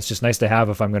know, it's just nice to have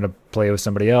if I'm going to play with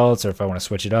somebody else, or if I want to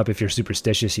switch it up. If you're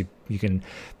superstitious, you can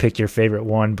pick your favorite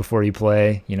one before you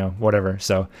play, whatever.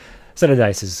 So set of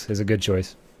dice is a good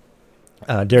choice.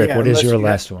 Derek, what is your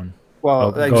last one?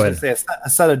 Well, I was going to say a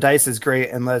set of dice is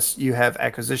great unless you have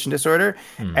acquisition disorder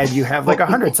and you have like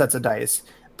 100 sets of dice.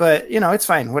 But, it's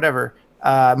fine, whatever.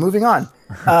 Moving on.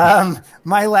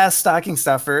 My last stocking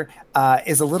stuffer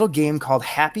is a little game called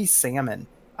Happy Salmon.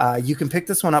 You can pick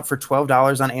this one up for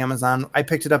 $12 on Amazon. I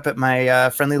picked it up at my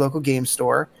friendly local game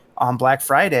store on Black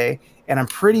Friday, and I'm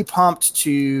pretty pumped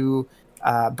to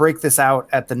break this out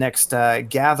at the next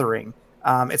gathering.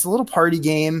 It's a little party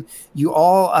game. You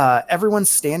all,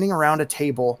 everyone's standing around a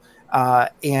table,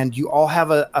 and you all have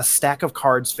a stack of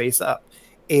cards face up.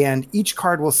 and each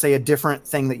card will say a different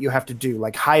thing that you have to do,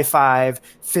 like high five,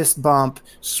 fist bump,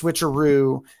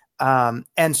 switcheroo.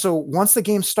 And so once the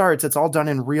game starts, it's all done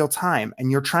in real time, and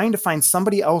you're trying to find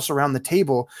somebody else around the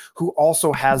table who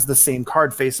also has the same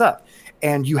card face up.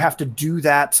 And you have to do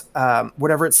that,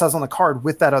 whatever it says on the card,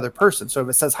 with that other person. So if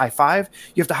it says high five,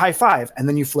 you have to high five, and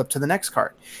then you flip to the next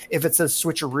card. If it says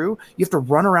switcheroo, you have to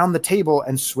run around the table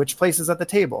and switch places at the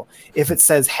table. If it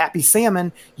says happy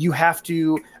salmon, you have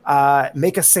to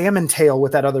make a salmon tail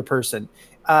with that other person.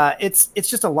 It's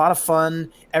just a lot of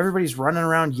fun. Everybody's running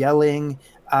around yelling.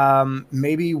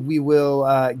 Maybe we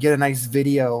will get a nice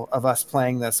video of us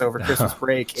playing this over Christmas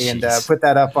break and put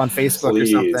that up on Facebook or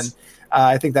something.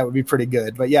 I think that would be pretty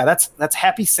good. But yeah, that's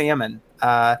Happy Salmon.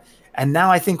 And now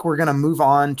I think we're going to move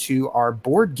on to our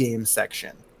board game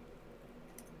section.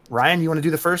 Ryan, you want to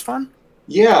do the first one?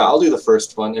 Yeah, I'll do the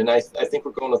first one. And I think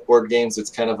we're going with board games. It's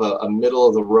kind of a middle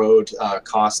of the road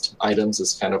cost items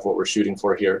is kind of what we're shooting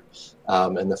for here.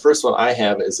 And the first one I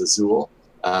have is Azul.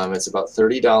 It's about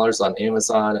 $30 on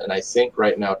Amazon, and I think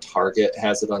right now Target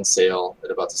has it on sale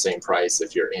at about the same price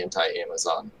if you're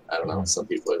anti-Amazon. I don't know. Some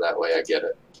people are that way. I get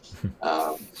it.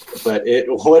 But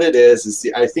what it is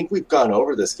I think we've gone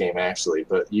over this game actually.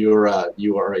 But you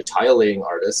are a tile laying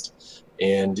artist,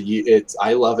 and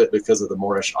I love it because of the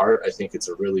Moorish art. I think it's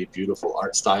a really beautiful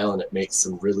art style, and it makes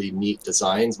some really neat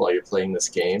designs while you're playing this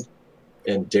game.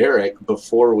 And Derek,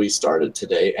 before we started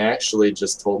today, actually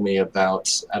just told me about,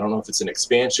 I don't know if it's an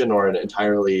expansion or an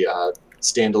entirely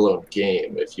standalone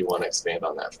game, if you want to expand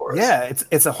on that for us. Yeah,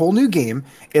 it's a whole new game.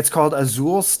 It's called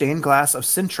Azul Stained Glass of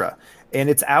Sintra. And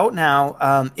it's out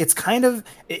now. It's kind of,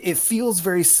 it feels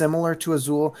very similar to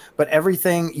Azul, but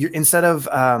everything, instead of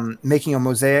making a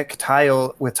mosaic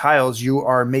tile with tiles, you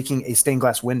are making a stained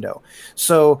glass window.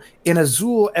 So in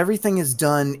Azul, everything is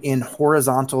done in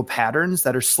horizontal patterns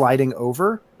that are sliding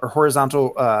over, or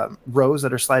horizontal rows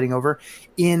that are sliding over.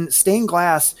 In stained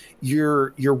glass,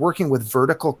 you're working with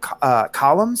vertical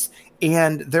columns.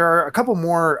 And there are a couple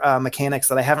more mechanics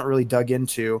that I haven't really dug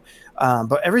into.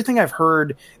 But everything I've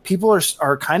heard, people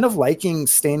are kind of liking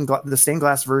the stained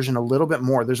glass version a little bit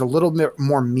more. There's a little bit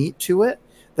more meat to it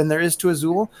than there is to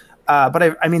Azul.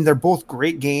 But I mean, they're both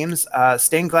great games.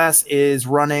 Stained glass is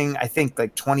running, I think,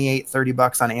 like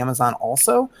 $28-30 on Amazon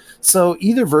also. So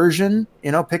either version,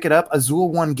 pick it up.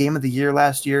 Azul won Game of the Year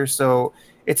last year, so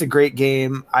it's a great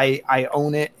game. I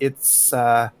own it. It's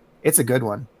a good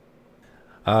one.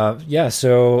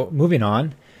 So moving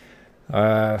on,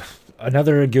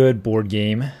 another good board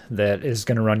game that is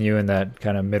going to run you in that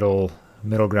kind of middle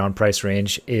ground price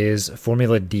range is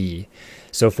Formula D.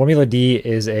 So Formula D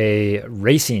is a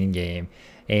racing game,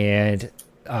 and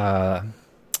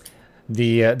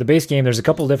the base game, there's a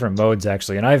couple different modes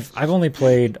actually, and I've only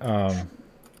played one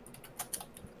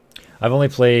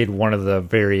of the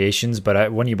variations,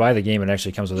 but when you buy the game, it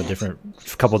actually comes with a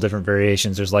couple different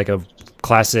variations. There's like a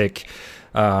classic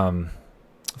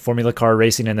formula car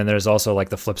racing, and then there's also like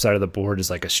the flip side of the board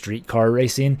is like a street car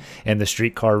racing, and the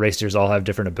street car racers all have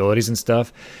different abilities and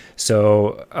stuff.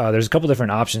 So there's a couple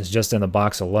different options just in the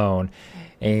box alone,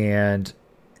 and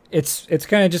it's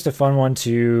kind of just a fun one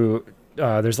to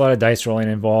there's a lot of dice rolling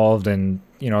involved, and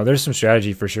there's some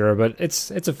strategy for sure, but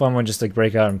it's a fun one just to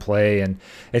break out and play, and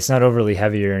it's not overly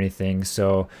heavy or anything.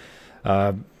 So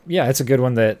yeah, it's a good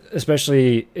one that,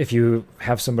 especially if you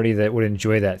have somebody that would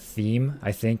enjoy that theme,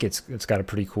 I think it's got a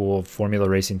pretty cool formula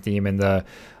racing theme, and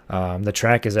the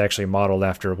track is actually modeled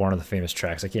after one of the famous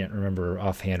tracks. I can't remember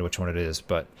offhand which one it is,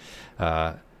 but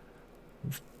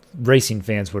racing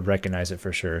fans would recognize it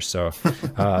for sure. So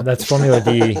that's Formula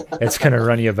D. It's going to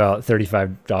run you about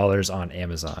 $35 on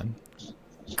Amazon.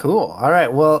 Cool. All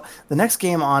right. Well, the next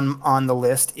game on the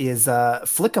list is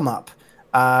Flick 'em Up.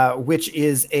 Which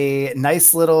is a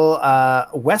nice little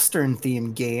Western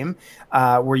themed game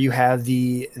where you have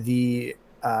the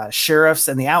sheriffs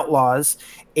and the outlaws.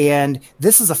 And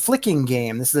this is a flicking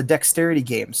game. This is a dexterity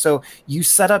game. So you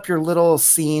set up your little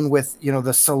scene with,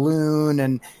 the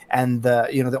saloon and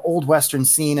the old Western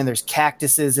scene, and there's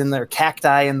cactuses in there,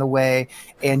 cacti in the way.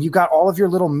 And you got all of your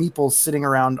little meeples sitting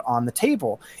around on the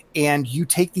table. And you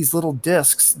take these little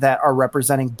discs that are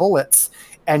representing bullets,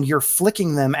 and you're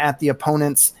flicking them at the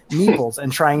opponent's meeples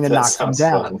and trying to knock them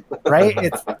down. Right?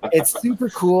 It's super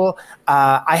cool.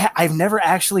 I've never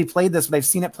actually played this, but I've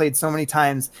seen it played so many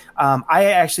times. I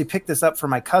actually picked this up for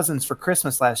my cousins for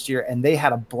Christmas last year, and they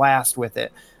had a blast with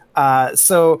it.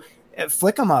 So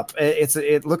Flick 'em Up.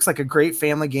 It looks like a great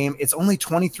family game. It's only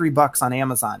 $23 on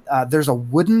Amazon. There's a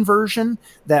wooden version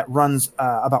that runs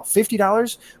about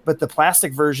 $50, but the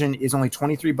plastic version is only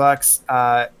 $23.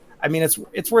 I mean,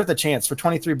 it's worth a chance. For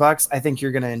 $23, I think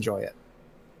you're going to enjoy it.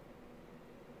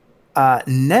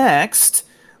 Next,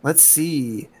 let's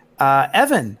see.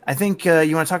 Evan, I think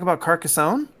you want to talk about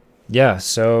Carcassonne? Yeah,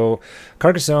 so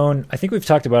Carcassonne, I think we've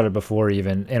talked about it before,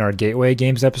 even in our Gateway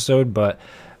Games episode, but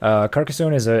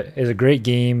Carcassonne is a great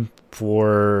game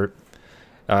for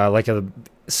like a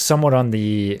somewhat on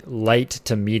the light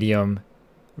to medium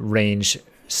range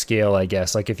scale, I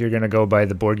guess. Like if you're gonna go by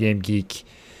the Board Game Geek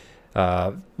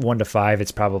 1 to 5,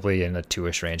 it's probably in the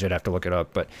 2-ish range. I'd have to look it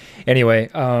up, but anyway,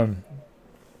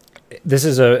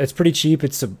 it's pretty cheap.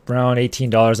 It's around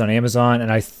 $18 on Amazon, and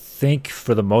I think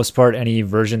for the most part, any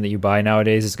version that you buy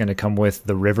nowadays is going to come with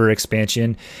the River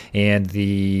expansion and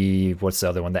what's the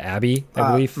other one? The Abbey,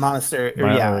 I believe. Monastery.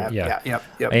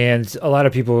 Yep. And a lot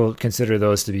of people consider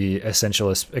those to be essential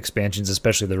expansions,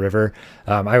 especially the River.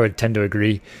 I would tend to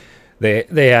agree.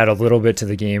 They add a little bit to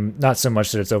the game, not so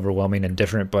much that it's overwhelming and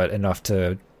different, but enough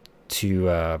to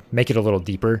make it a little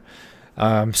deeper.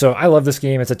 So I love this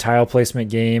game. It's a tile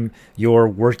placement game. You're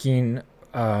working.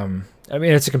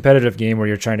 It's a competitive game where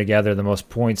you're trying to gather the most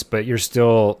points, but you're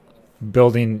still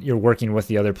you're working with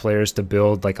the other players to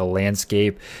build like a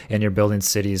landscape, and you're building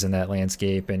cities in that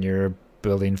landscape, and you're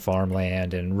building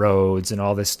farmland and roads and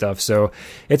all this stuff. So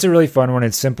it's a really fun one.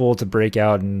 It's simple to break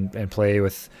out and play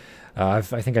with. I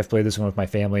think I've played this one with my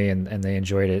family, and they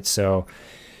enjoyed it. So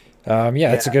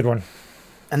it's a good one.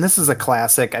 And this is a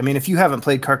classic. I mean, if you haven't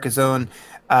played Carcassonne,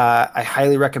 I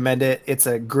highly recommend it. It's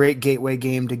a great gateway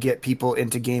game to get people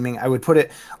into gaming. I would put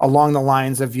it along the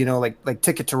lines of, like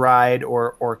Ticket to Ride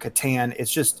or Catan.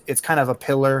 It's kind of a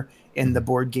pillar in the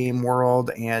board game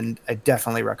world, and I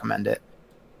definitely recommend it.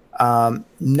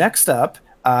 Next up,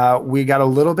 we got a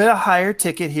little bit of higher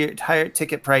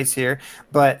ticket price here,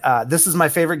 but this is my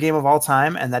favorite game of all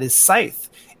time, and that is Scythe.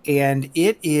 And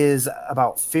it is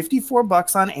about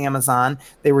 $54 on Amazon.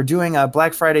 They were doing a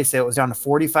Black Friday sale. It was down to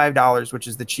 $45, which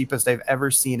is the cheapest I've ever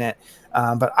seen it.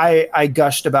 But I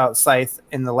gushed about Scythe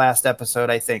in the last episode,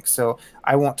 I think, so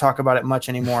I won't talk about it much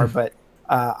anymore. But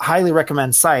highly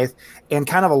recommend Scythe. And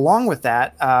kind of along with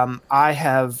that,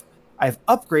 I've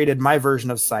upgraded my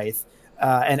version of Scythe.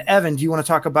 And Evan, do you want to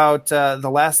talk about the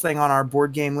last thing on our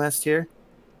board game list here?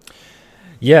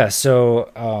 Yeah.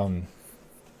 So.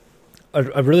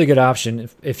 A really good option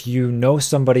if you know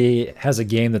somebody has a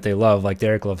game that they love, like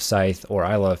Derek loves Scythe or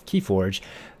I love Keyforge.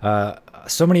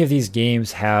 So many of these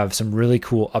games have some really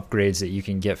cool upgrades that you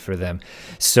can get for them.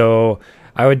 So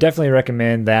I would definitely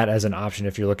recommend that as an option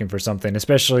if you're looking for something,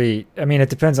 especially, it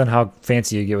depends on how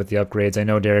fancy you get with the upgrades. I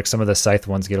know, Derek, some of the Scythe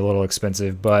ones get a little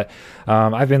expensive, but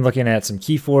I've been looking at some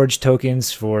Keyforge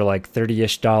tokens for like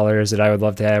 $30-ish that I would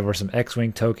love to have, or some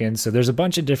X-Wing tokens. So there's a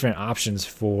bunch of different options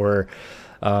for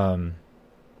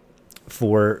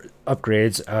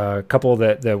upgrades. A couple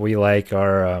that we like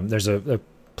are there's a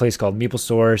place called Meeple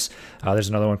Source. There's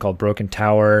another one called Broken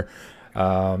Tower.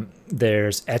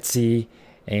 There's Etsy,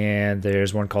 and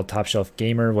there's one called Top Shelf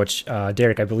Gamer, which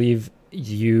Derek, I believe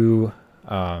you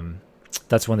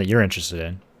that's one that you're interested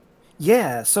in.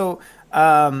 Yeah. So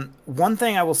one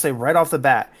thing I will say right off the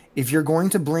bat, if you're going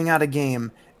to bling out a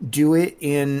game, do it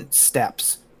in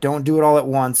steps. Don't do it all at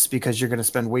once, because you're going to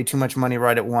spend way too much money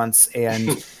right at once,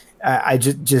 and I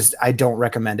don't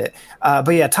recommend it.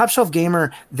 But yeah, Top Shelf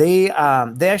Gamer, they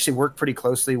actually work pretty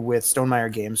closely with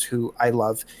Stonemaier Games, who I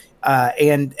love,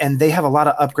 and they have a lot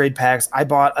of upgrade packs. I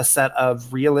bought a set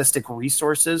of realistic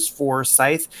resources for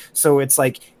Scythe, so it's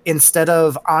like, instead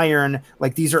of iron,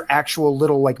 like these are actual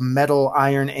little like metal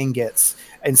iron ingots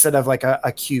instead of like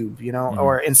a cube,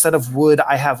 or instead of wood,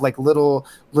 I have like little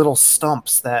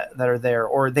stumps that are there,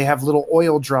 or they have little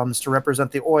oil drums to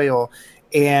represent the oil.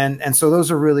 And so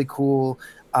those are really cool.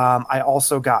 I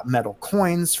also got metal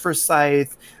coins for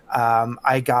Scythe.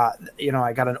 I got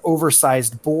an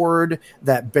oversized board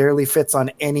that barely fits on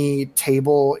any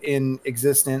table in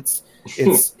existence.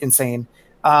 It's insane.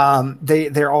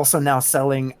 They're also now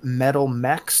selling metal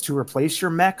mechs to replace your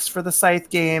mechs for the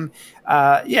Scythe game.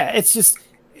 It's just,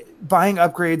 buying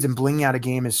upgrades and blinging out a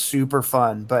game is super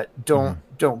fun, but don't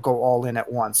go all in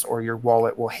at once, or your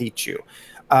wallet will hate you.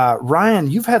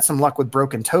 Ryan, you've had some luck with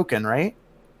Broken Token, right?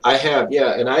 I have,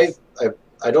 yeah, and I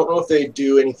don't know if they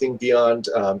do anything beyond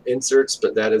inserts,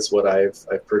 but that is what I've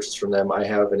purchased from them. I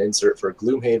have an insert for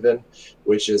Gloomhaven,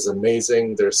 which is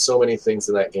amazing. There's so many things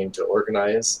in that game to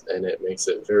organize, and it makes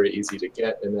it very easy to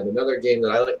get. And then another game that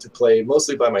I like to play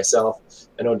mostly by myself.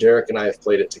 I know Derek and I have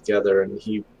played it together, and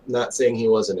not saying he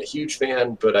wasn't a huge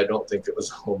fan, but I don't think it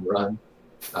was a home run.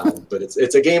 But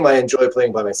it's a game I enjoy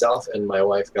playing by myself, and my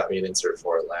wife got me an insert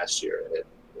for it last year. And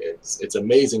it's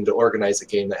amazing to organize a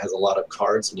game that has a lot of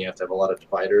cards, and you have to have a lot of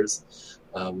dividers.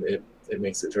 it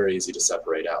makes it very easy to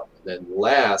separate out. And then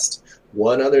last,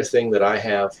 one other thing that I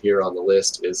have here on the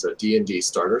list is a D&D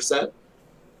starter set.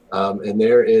 And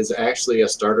there is actually a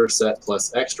starter set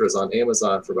plus extras on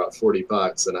Amazon for about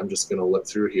 $40. And I'm just going to look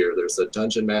through here. There's a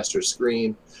Dungeon Master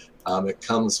screen. It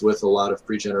comes with a lot of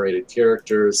pre-generated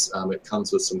characters. It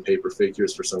comes with some paper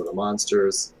figures for some of the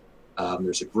monsters.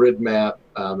 There's a grid map,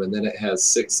 and then it has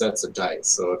 6 sets of dice.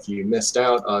 So if you missed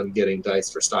out on getting dice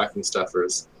for stocking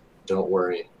stuffers, don't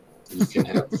worry. You can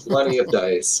have plenty of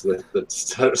dice with the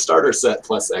starter set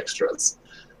plus extras.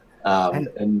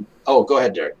 Go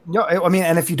ahead, Derek. No, I mean,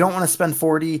 and if you don't want to spend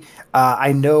 40,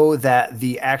 I know that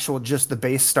the actual just the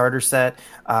base starter set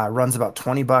runs about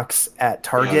 $20 at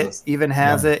Target. Even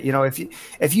has it. You know, if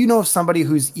you know of somebody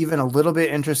who's even a little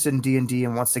bit interested in D&D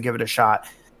and wants to give it a shot,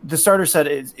 the starter set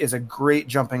is a great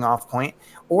jumping off point.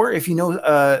 Or if you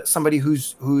know somebody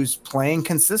who's playing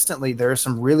consistently, there are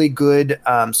some really good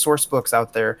source books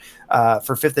out there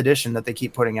for 5th edition that they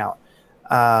keep putting out.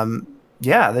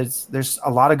 There's a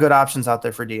lot of good options out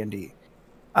there for D&D.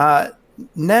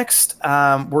 Next,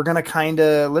 we're gonna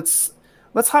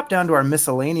let's hop down to our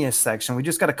miscellaneous section. We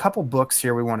just got a couple books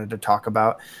here we wanted to talk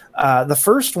about. The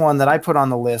first one that I put on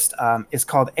the list is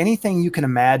called Anything You Can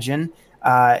Imagine.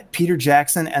 Peter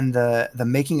Jackson and the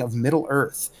Making of Middle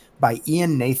Earth by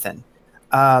Ian Nathan.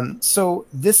 So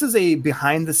this is a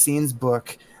behind the scenes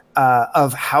book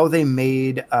of how they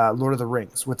made Lord of the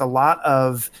Rings, with a lot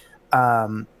of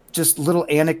just little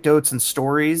anecdotes and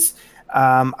stories.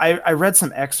 I read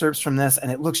some excerpts from this,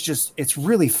 and it's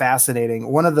really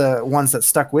fascinating. One of the ones that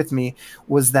stuck with me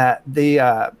was that they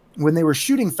when they were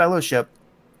shooting Fellowship,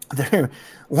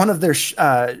 one of their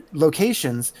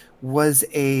locations was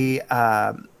an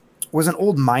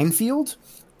old minefield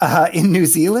in New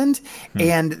Zealand,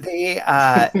 and they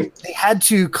had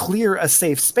to clear a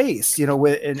safe space,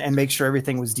 and make sure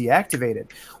everything was deactivated.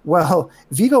 Well,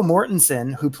 Viggo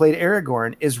Mortensen, who played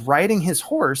Aragorn, is riding his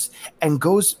horse and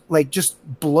goes just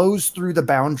blows through the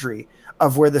boundary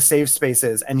of where the safe space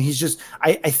is. And he's just,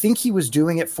 I think he was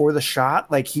doing it for the shot.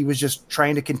 Like he was just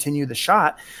trying to continue the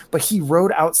shot, but he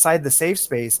rode outside the safe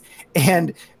space,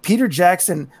 and Peter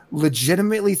Jackson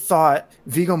legitimately thought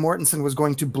Viggo Mortensen was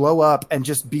going to blow up and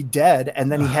just be dead.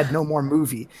 And then he had no more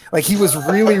movie. Like he was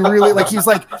really, really he was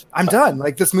like, I'm done.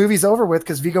 Like this movie's over with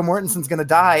because Viggo Mortensen's going to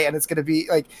die and it's going to be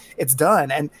it's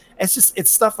done. And it's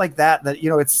stuff like that,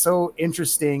 it's so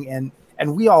interesting.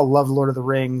 And we all love Lord of the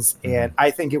Rings, and I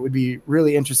think it would be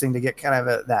really interesting to get kind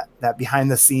of that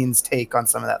behind the scenes take on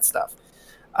some of that stuff.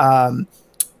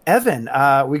 Evan,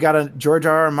 we got a George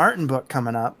R.R. Martin book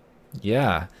coming up.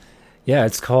 Yeah,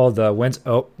 it's called When's.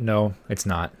 Oh no, it's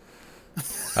not.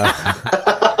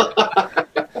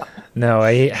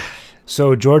 No,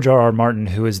 so George R.R. Martin,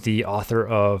 who is the author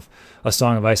of A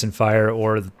Song of Ice and Fire,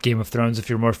 or Game of Thrones, if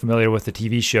you're more familiar with the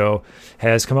TV show,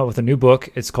 has come out with a new book.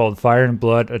 It's called Fire and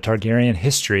Blood, A Targaryen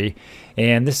History.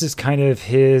 And this is kind of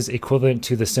his equivalent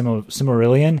to the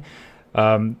Silmarillion,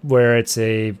 where it's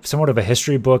somewhat of a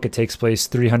history book. It takes place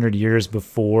 300 years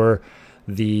before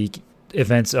the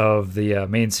events of the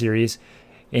main series.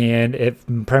 And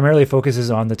it primarily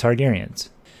focuses on the Targaryens.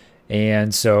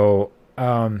 And so...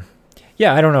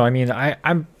 I don't know. I mean,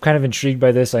 I'm kind of intrigued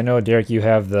by this. I know, Derek, you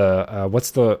have the what's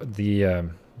the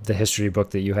history book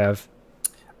that you have?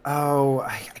 Oh,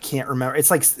 I can't remember.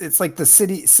 It's like the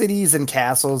cities and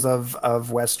castles of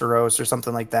Westeros or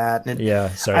something like that. And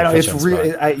sorry. I know it's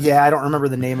really. I don't remember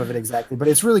the name of it exactly, but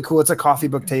it's really cool. It's a coffee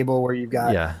book table where you've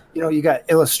got you got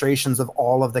illustrations of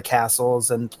all of the castles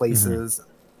and places.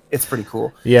 Mm-hmm. It's pretty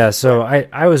cool. Yeah, so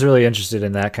I was really interested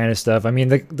in that kind of stuff. I mean,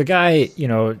 the guy,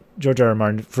 George R.R.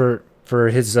 Martin, for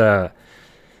his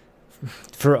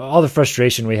for all the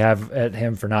frustration we have at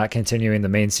him for not continuing the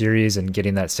main series and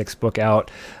getting that 6th book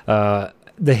out,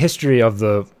 the history of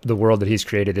the world that he's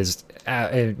created is,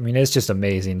 it's just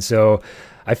amazing. So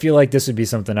I feel like this would be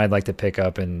something I'd like to pick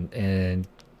up and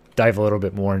dive a little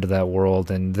bit more into that world,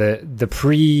 and the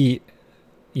pre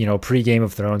Game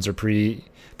of Thrones or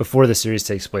before the series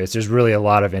takes place. There's really a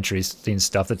lot of interesting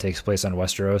stuff that takes place on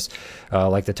Westeros,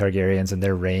 like the Targaryens and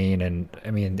their reign. And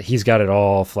I mean, he's got it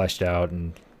all fleshed out.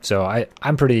 And so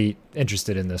I'm pretty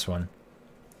interested in this one.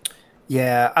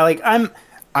 Yeah.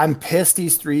 I'm pissed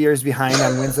he's 3 years behind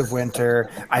on Winds of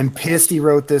Winter. I'm pissed he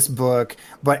wrote this book,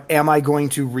 but am I going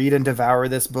to read and devour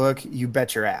this book? You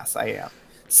bet your ass I am.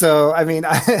 So, I mean,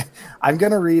 I'm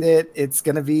going to read it. It's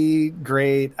going to be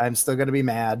great. I'm still going to be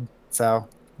mad. So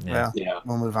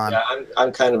we'll move on. Yeah,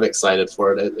 I'm kind of excited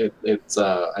for it. It's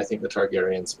I think the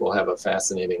Targaryens will have a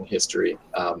fascinating history.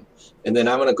 And then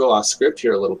I'm going to go off script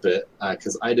here a little bit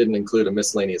because I didn't include a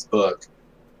miscellaneous book.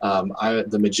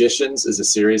 The Magicians is a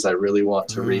series I really want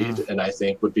to read, and I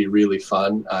think would be really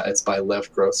fun. It's by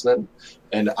Lev Grossman,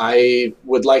 and I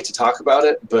would like to talk about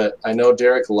it, but I know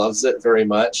Derek loves it very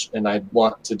much, and I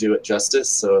want to do it justice.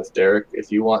 So if Derek,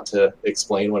 if you want to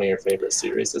explain one of your favorite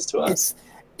series to us.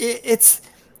 It's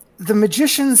The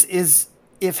Magicians is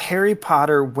if Harry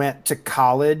Potter went to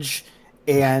college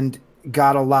and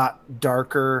got a lot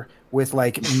darker with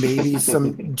like maybe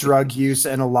some drug use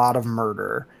and a lot of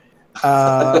murder.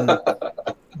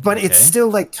 But it's still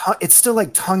like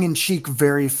tongue in cheek,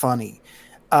 very funny.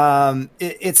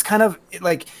 It's kind of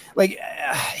like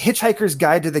Hitchhiker's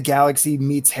Guide to the Galaxy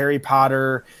meets Harry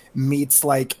Potter meets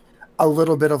like a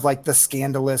little bit of like the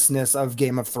scandalousness of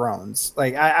Game of Thrones.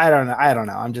 Like I don't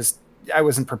know. I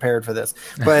wasn't prepared for this,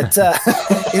 but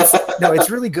it's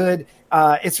really good.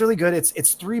 It's really good.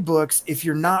 It's 3 books. If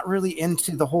you're not really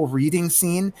into the whole reading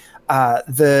scene,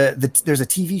 there's a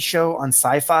TV show on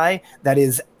Sci-Fi that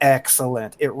is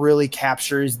excellent. It really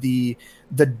captures the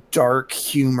dark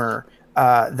humor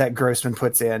that Grossman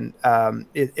puts in.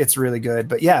 It's really good.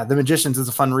 But yeah, The Magicians is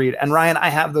a fun read. And Ryan, I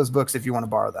have those books if you want to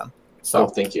borrow them. So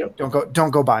thank you. Don't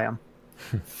go buy them.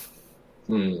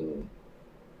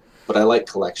 But I like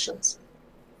collections.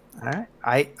 All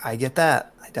right. I get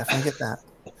that. I definitely get that.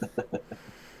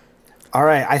 All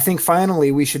right. I think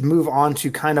finally we should move on to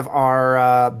kind of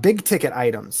our big ticket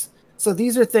items. So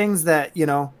these are things that,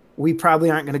 we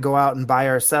probably aren't going to go out and buy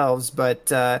ourselves.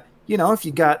 But, if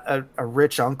you got a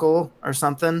rich uncle or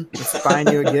something that's buying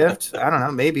you a gift, I don't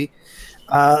know, maybe.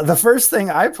 The first thing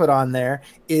I put on there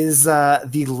is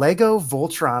the Lego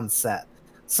Voltron set.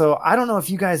 So I don't know if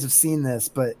you guys have seen this,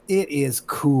 but it is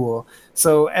cool.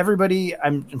 So everybody,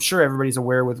 I'm sure everybody's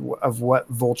aware of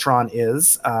what Voltron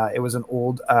is. It was an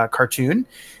old cartoon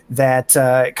that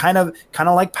kind of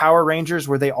like Power Rangers,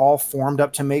 where they all formed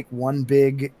up to make one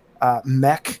big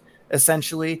mech,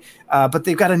 essentially. But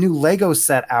they've got a new Lego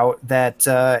set out that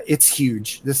it's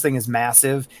huge. This thing is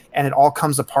massive, and it all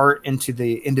comes apart into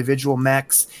the individual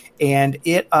mechs, and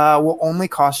it will only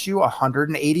cost you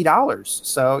 $180.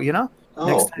 So,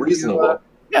 reasonable.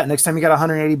 Next time you got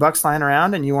 $180 lying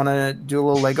around and you want to do a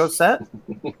little Lego set,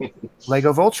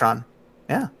 Lego Voltron.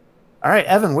 Yeah. All right,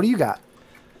 Evan, what do you got?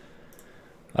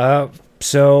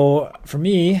 So for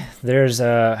me, there's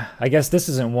I guess this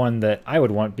isn't one that I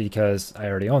would want because I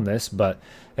already own this, but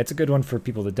it's a good one for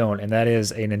people that don't, and that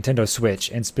is a Nintendo Switch.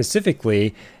 And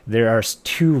specifically, there are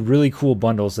 2 really cool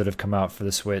bundles that have come out for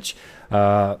the Switch.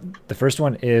 The first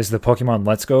one is the Pokemon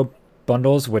Let's Go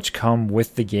bundles, which come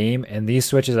with the game, and these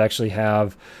Switches actually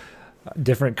have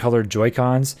different colored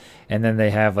Joy-Cons, and then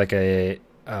they have like a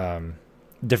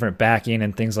different backing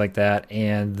and things like that,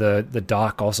 and the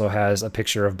dock also has a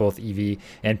picture of both Eevee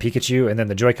and Pikachu, and then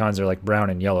the Joy-Cons are like brown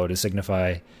and yellow to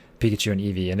signify Pikachu and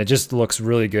Eevee, and it just looks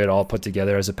really good all put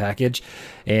together as a package.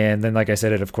 And then, like I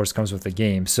said, it of course comes with the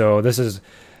game. So this is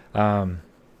a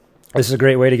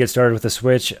great way to get started with the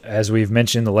Switch. As we've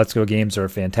mentioned, the Let's Go games are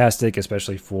fantastic,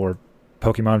 especially for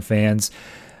Pokemon fans.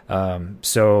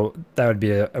 So that would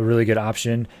be a really good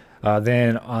option.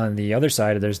 Then on the other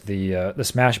side, there's the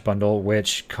Smash bundle,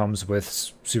 which comes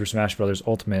with Super Smash Bros.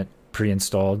 Ultimate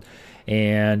pre-installed.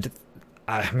 And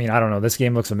I don't know, this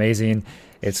game looks amazing.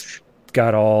 It's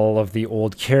got all of the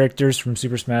old characters from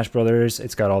Super Smash Bros.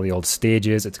 It's got all the old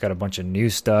stages. It's got a bunch of new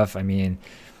stuff.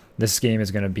 This game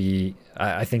is going to be,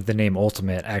 I think the name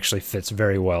Ultimate actually fits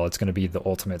very well. It's going to be the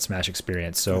ultimate Smash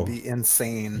experience. So it'll be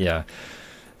insane. Yeah.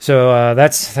 So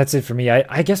that's it for me.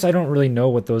 I guess I don't really know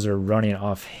what those are running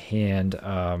offhand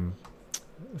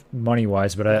money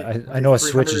wise, but I know a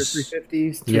Switch is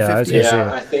 350.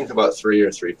 Yeah, I think about 3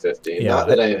 or 350. Yeah, not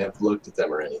that I have looked at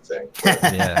them or anything.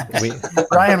 Yeah.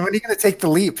 Ryan, when are you going to take the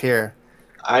leap here?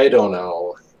 I don't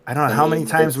know. I don't know how many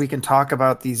times we can talk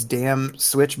about these damn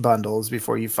Switch bundles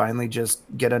before you finally just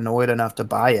get annoyed enough to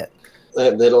buy it.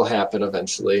 That'll happen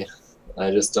eventually.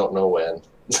 I just don't know when.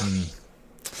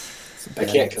 I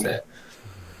can't commit.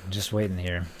 Just waiting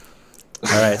here.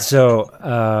 All right, so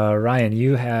Ryan,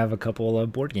 you have a couple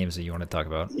of board games that you want to talk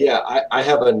about. Yeah, I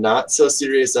have a not so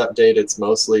serious update. It's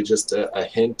mostly just a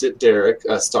hint at Derek,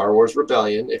 Star Wars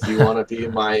Rebellion, if you want to be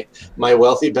my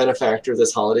wealthy benefactor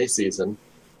this holiday season.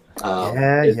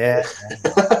 Yeah.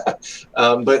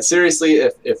 But seriously,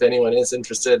 if anyone is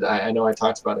interested, I know I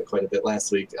talked about it quite a bit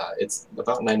last week. It's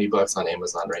about $90 on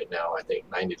Amazon right now. I think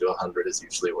 90 to 100 is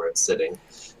usually where it's sitting.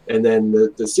 And then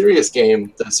the serious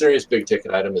game, the serious big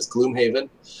ticket item is Gloomhaven.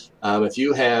 If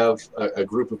you have a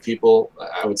group of people,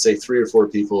 I would say 3 or 4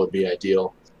 people would be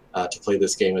ideal to play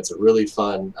this game. It's a really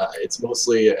fun. It's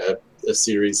mostly a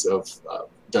series of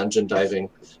dungeon diving.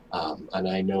 And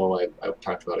I know I've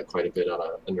talked about it quite a bit on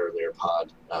an earlier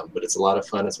pod, but it's a lot of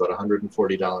fun. It's about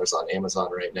 $140 on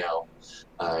Amazon right now.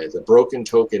 The Broken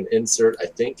Token insert, I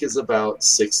think, is about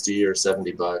 60 or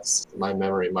 70 bucks. My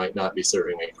memory might not be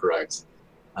serving me correct.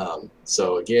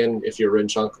 So again, if your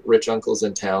rich uncle's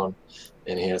in town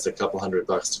and he has a couple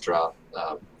 $100 to drop,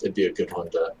 it'd be a good one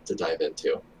to dive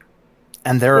into.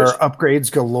 And there are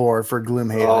upgrades galore for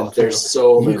Gloomhaven. Oh, there's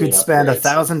so many. You could spend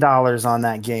upgrades. $1,000 on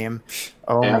that game.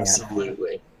 Oh,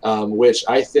 absolutely. Which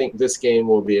I think this game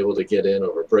will be able to get in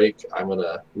over break. I'm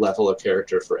gonna level a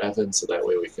character for Evan, so that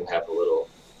way we can have a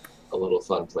little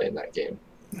fun playing that game.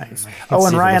 Nice. Oh,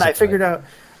 and Ryan, I figured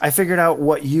out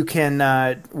what you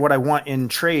can what I want in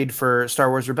trade for Star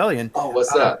Wars Rebellion. Oh,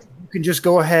 what's that? You can just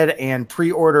go ahead and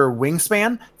pre-order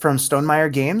Wingspan from Stonemeyer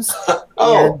Games.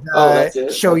 That's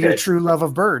it? Show your true love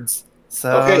of birds.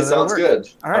 So okay, sounds good.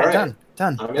 All right,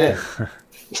 done. I'm in.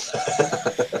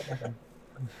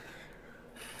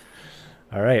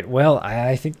 All right. Well,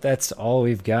 I think that's all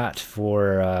we've got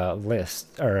for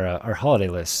our holiday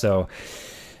list. So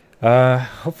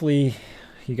hopefully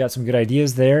you got some good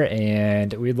ideas there,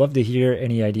 and we'd love to hear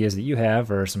any ideas that you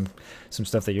have or some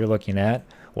stuff that you're looking at.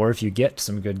 Or if you get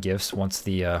some good gifts once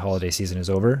the holiday season is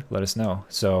over, let us know.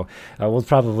 So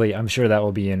I'm sure that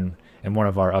will be in one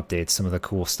of our updates, some of the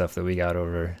cool stuff that we got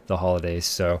over the holidays.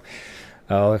 So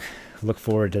I'll look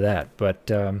forward to that.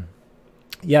 But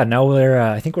yeah, now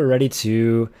I think we're ready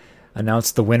to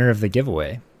announce the winner of the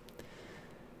giveaway.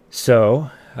 So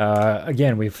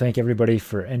again, we thank everybody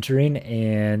for entering,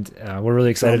 and we're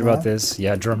really excited about this.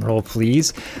 Yeah, drum roll,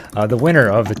 please. The winner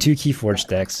of the 2 Keyforge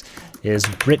decks is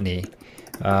Brittany.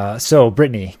 So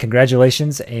Brittany,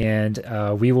 congratulations, and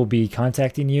we will be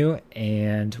contacting you,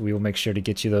 and we will make sure to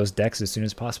get you those decks as soon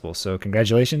as possible. So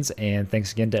congratulations, and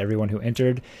thanks again to everyone who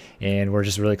entered, and we're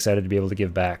just really excited to be able to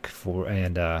give back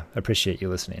and appreciate you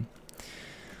listening.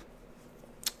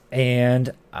 And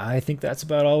I think that's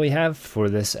about all we have for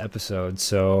this episode.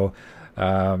 So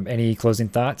any closing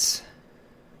thoughts?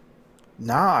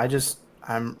 No,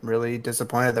 I'm really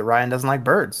disappointed that Ryan doesn't like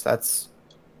birds. That's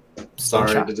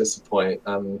sorry to disappoint.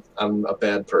 I'm a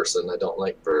bad person. I don't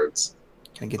like birds.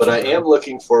 But I am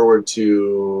looking forward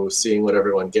to seeing what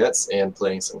everyone gets and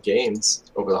playing some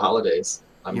games over the holidays.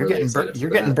 You're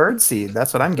getting bird seed.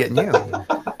 That's what I'm getting you.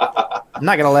 I'm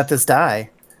not gonna let this die.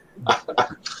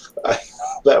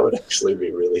 That would actually be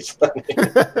really funny.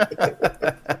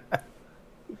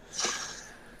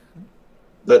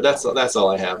 But that's all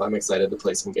I have. I'm excited to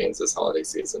play some games this holiday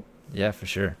season. Yeah, for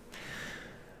sure.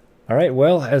 All right.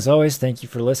 Well, as always, thank you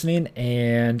for listening,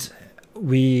 and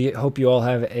we hope you all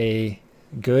have a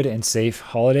good and safe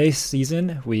holiday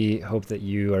season. We hope that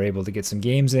you are able to get some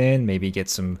games in, maybe get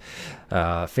some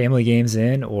family games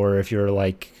in, or if you're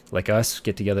like us,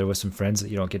 get together with some friends that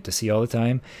you don't get to see all the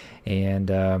time. And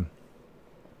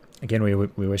again,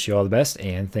 we wish you all the best,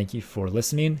 and thank you for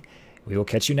listening. We will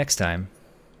catch you next time.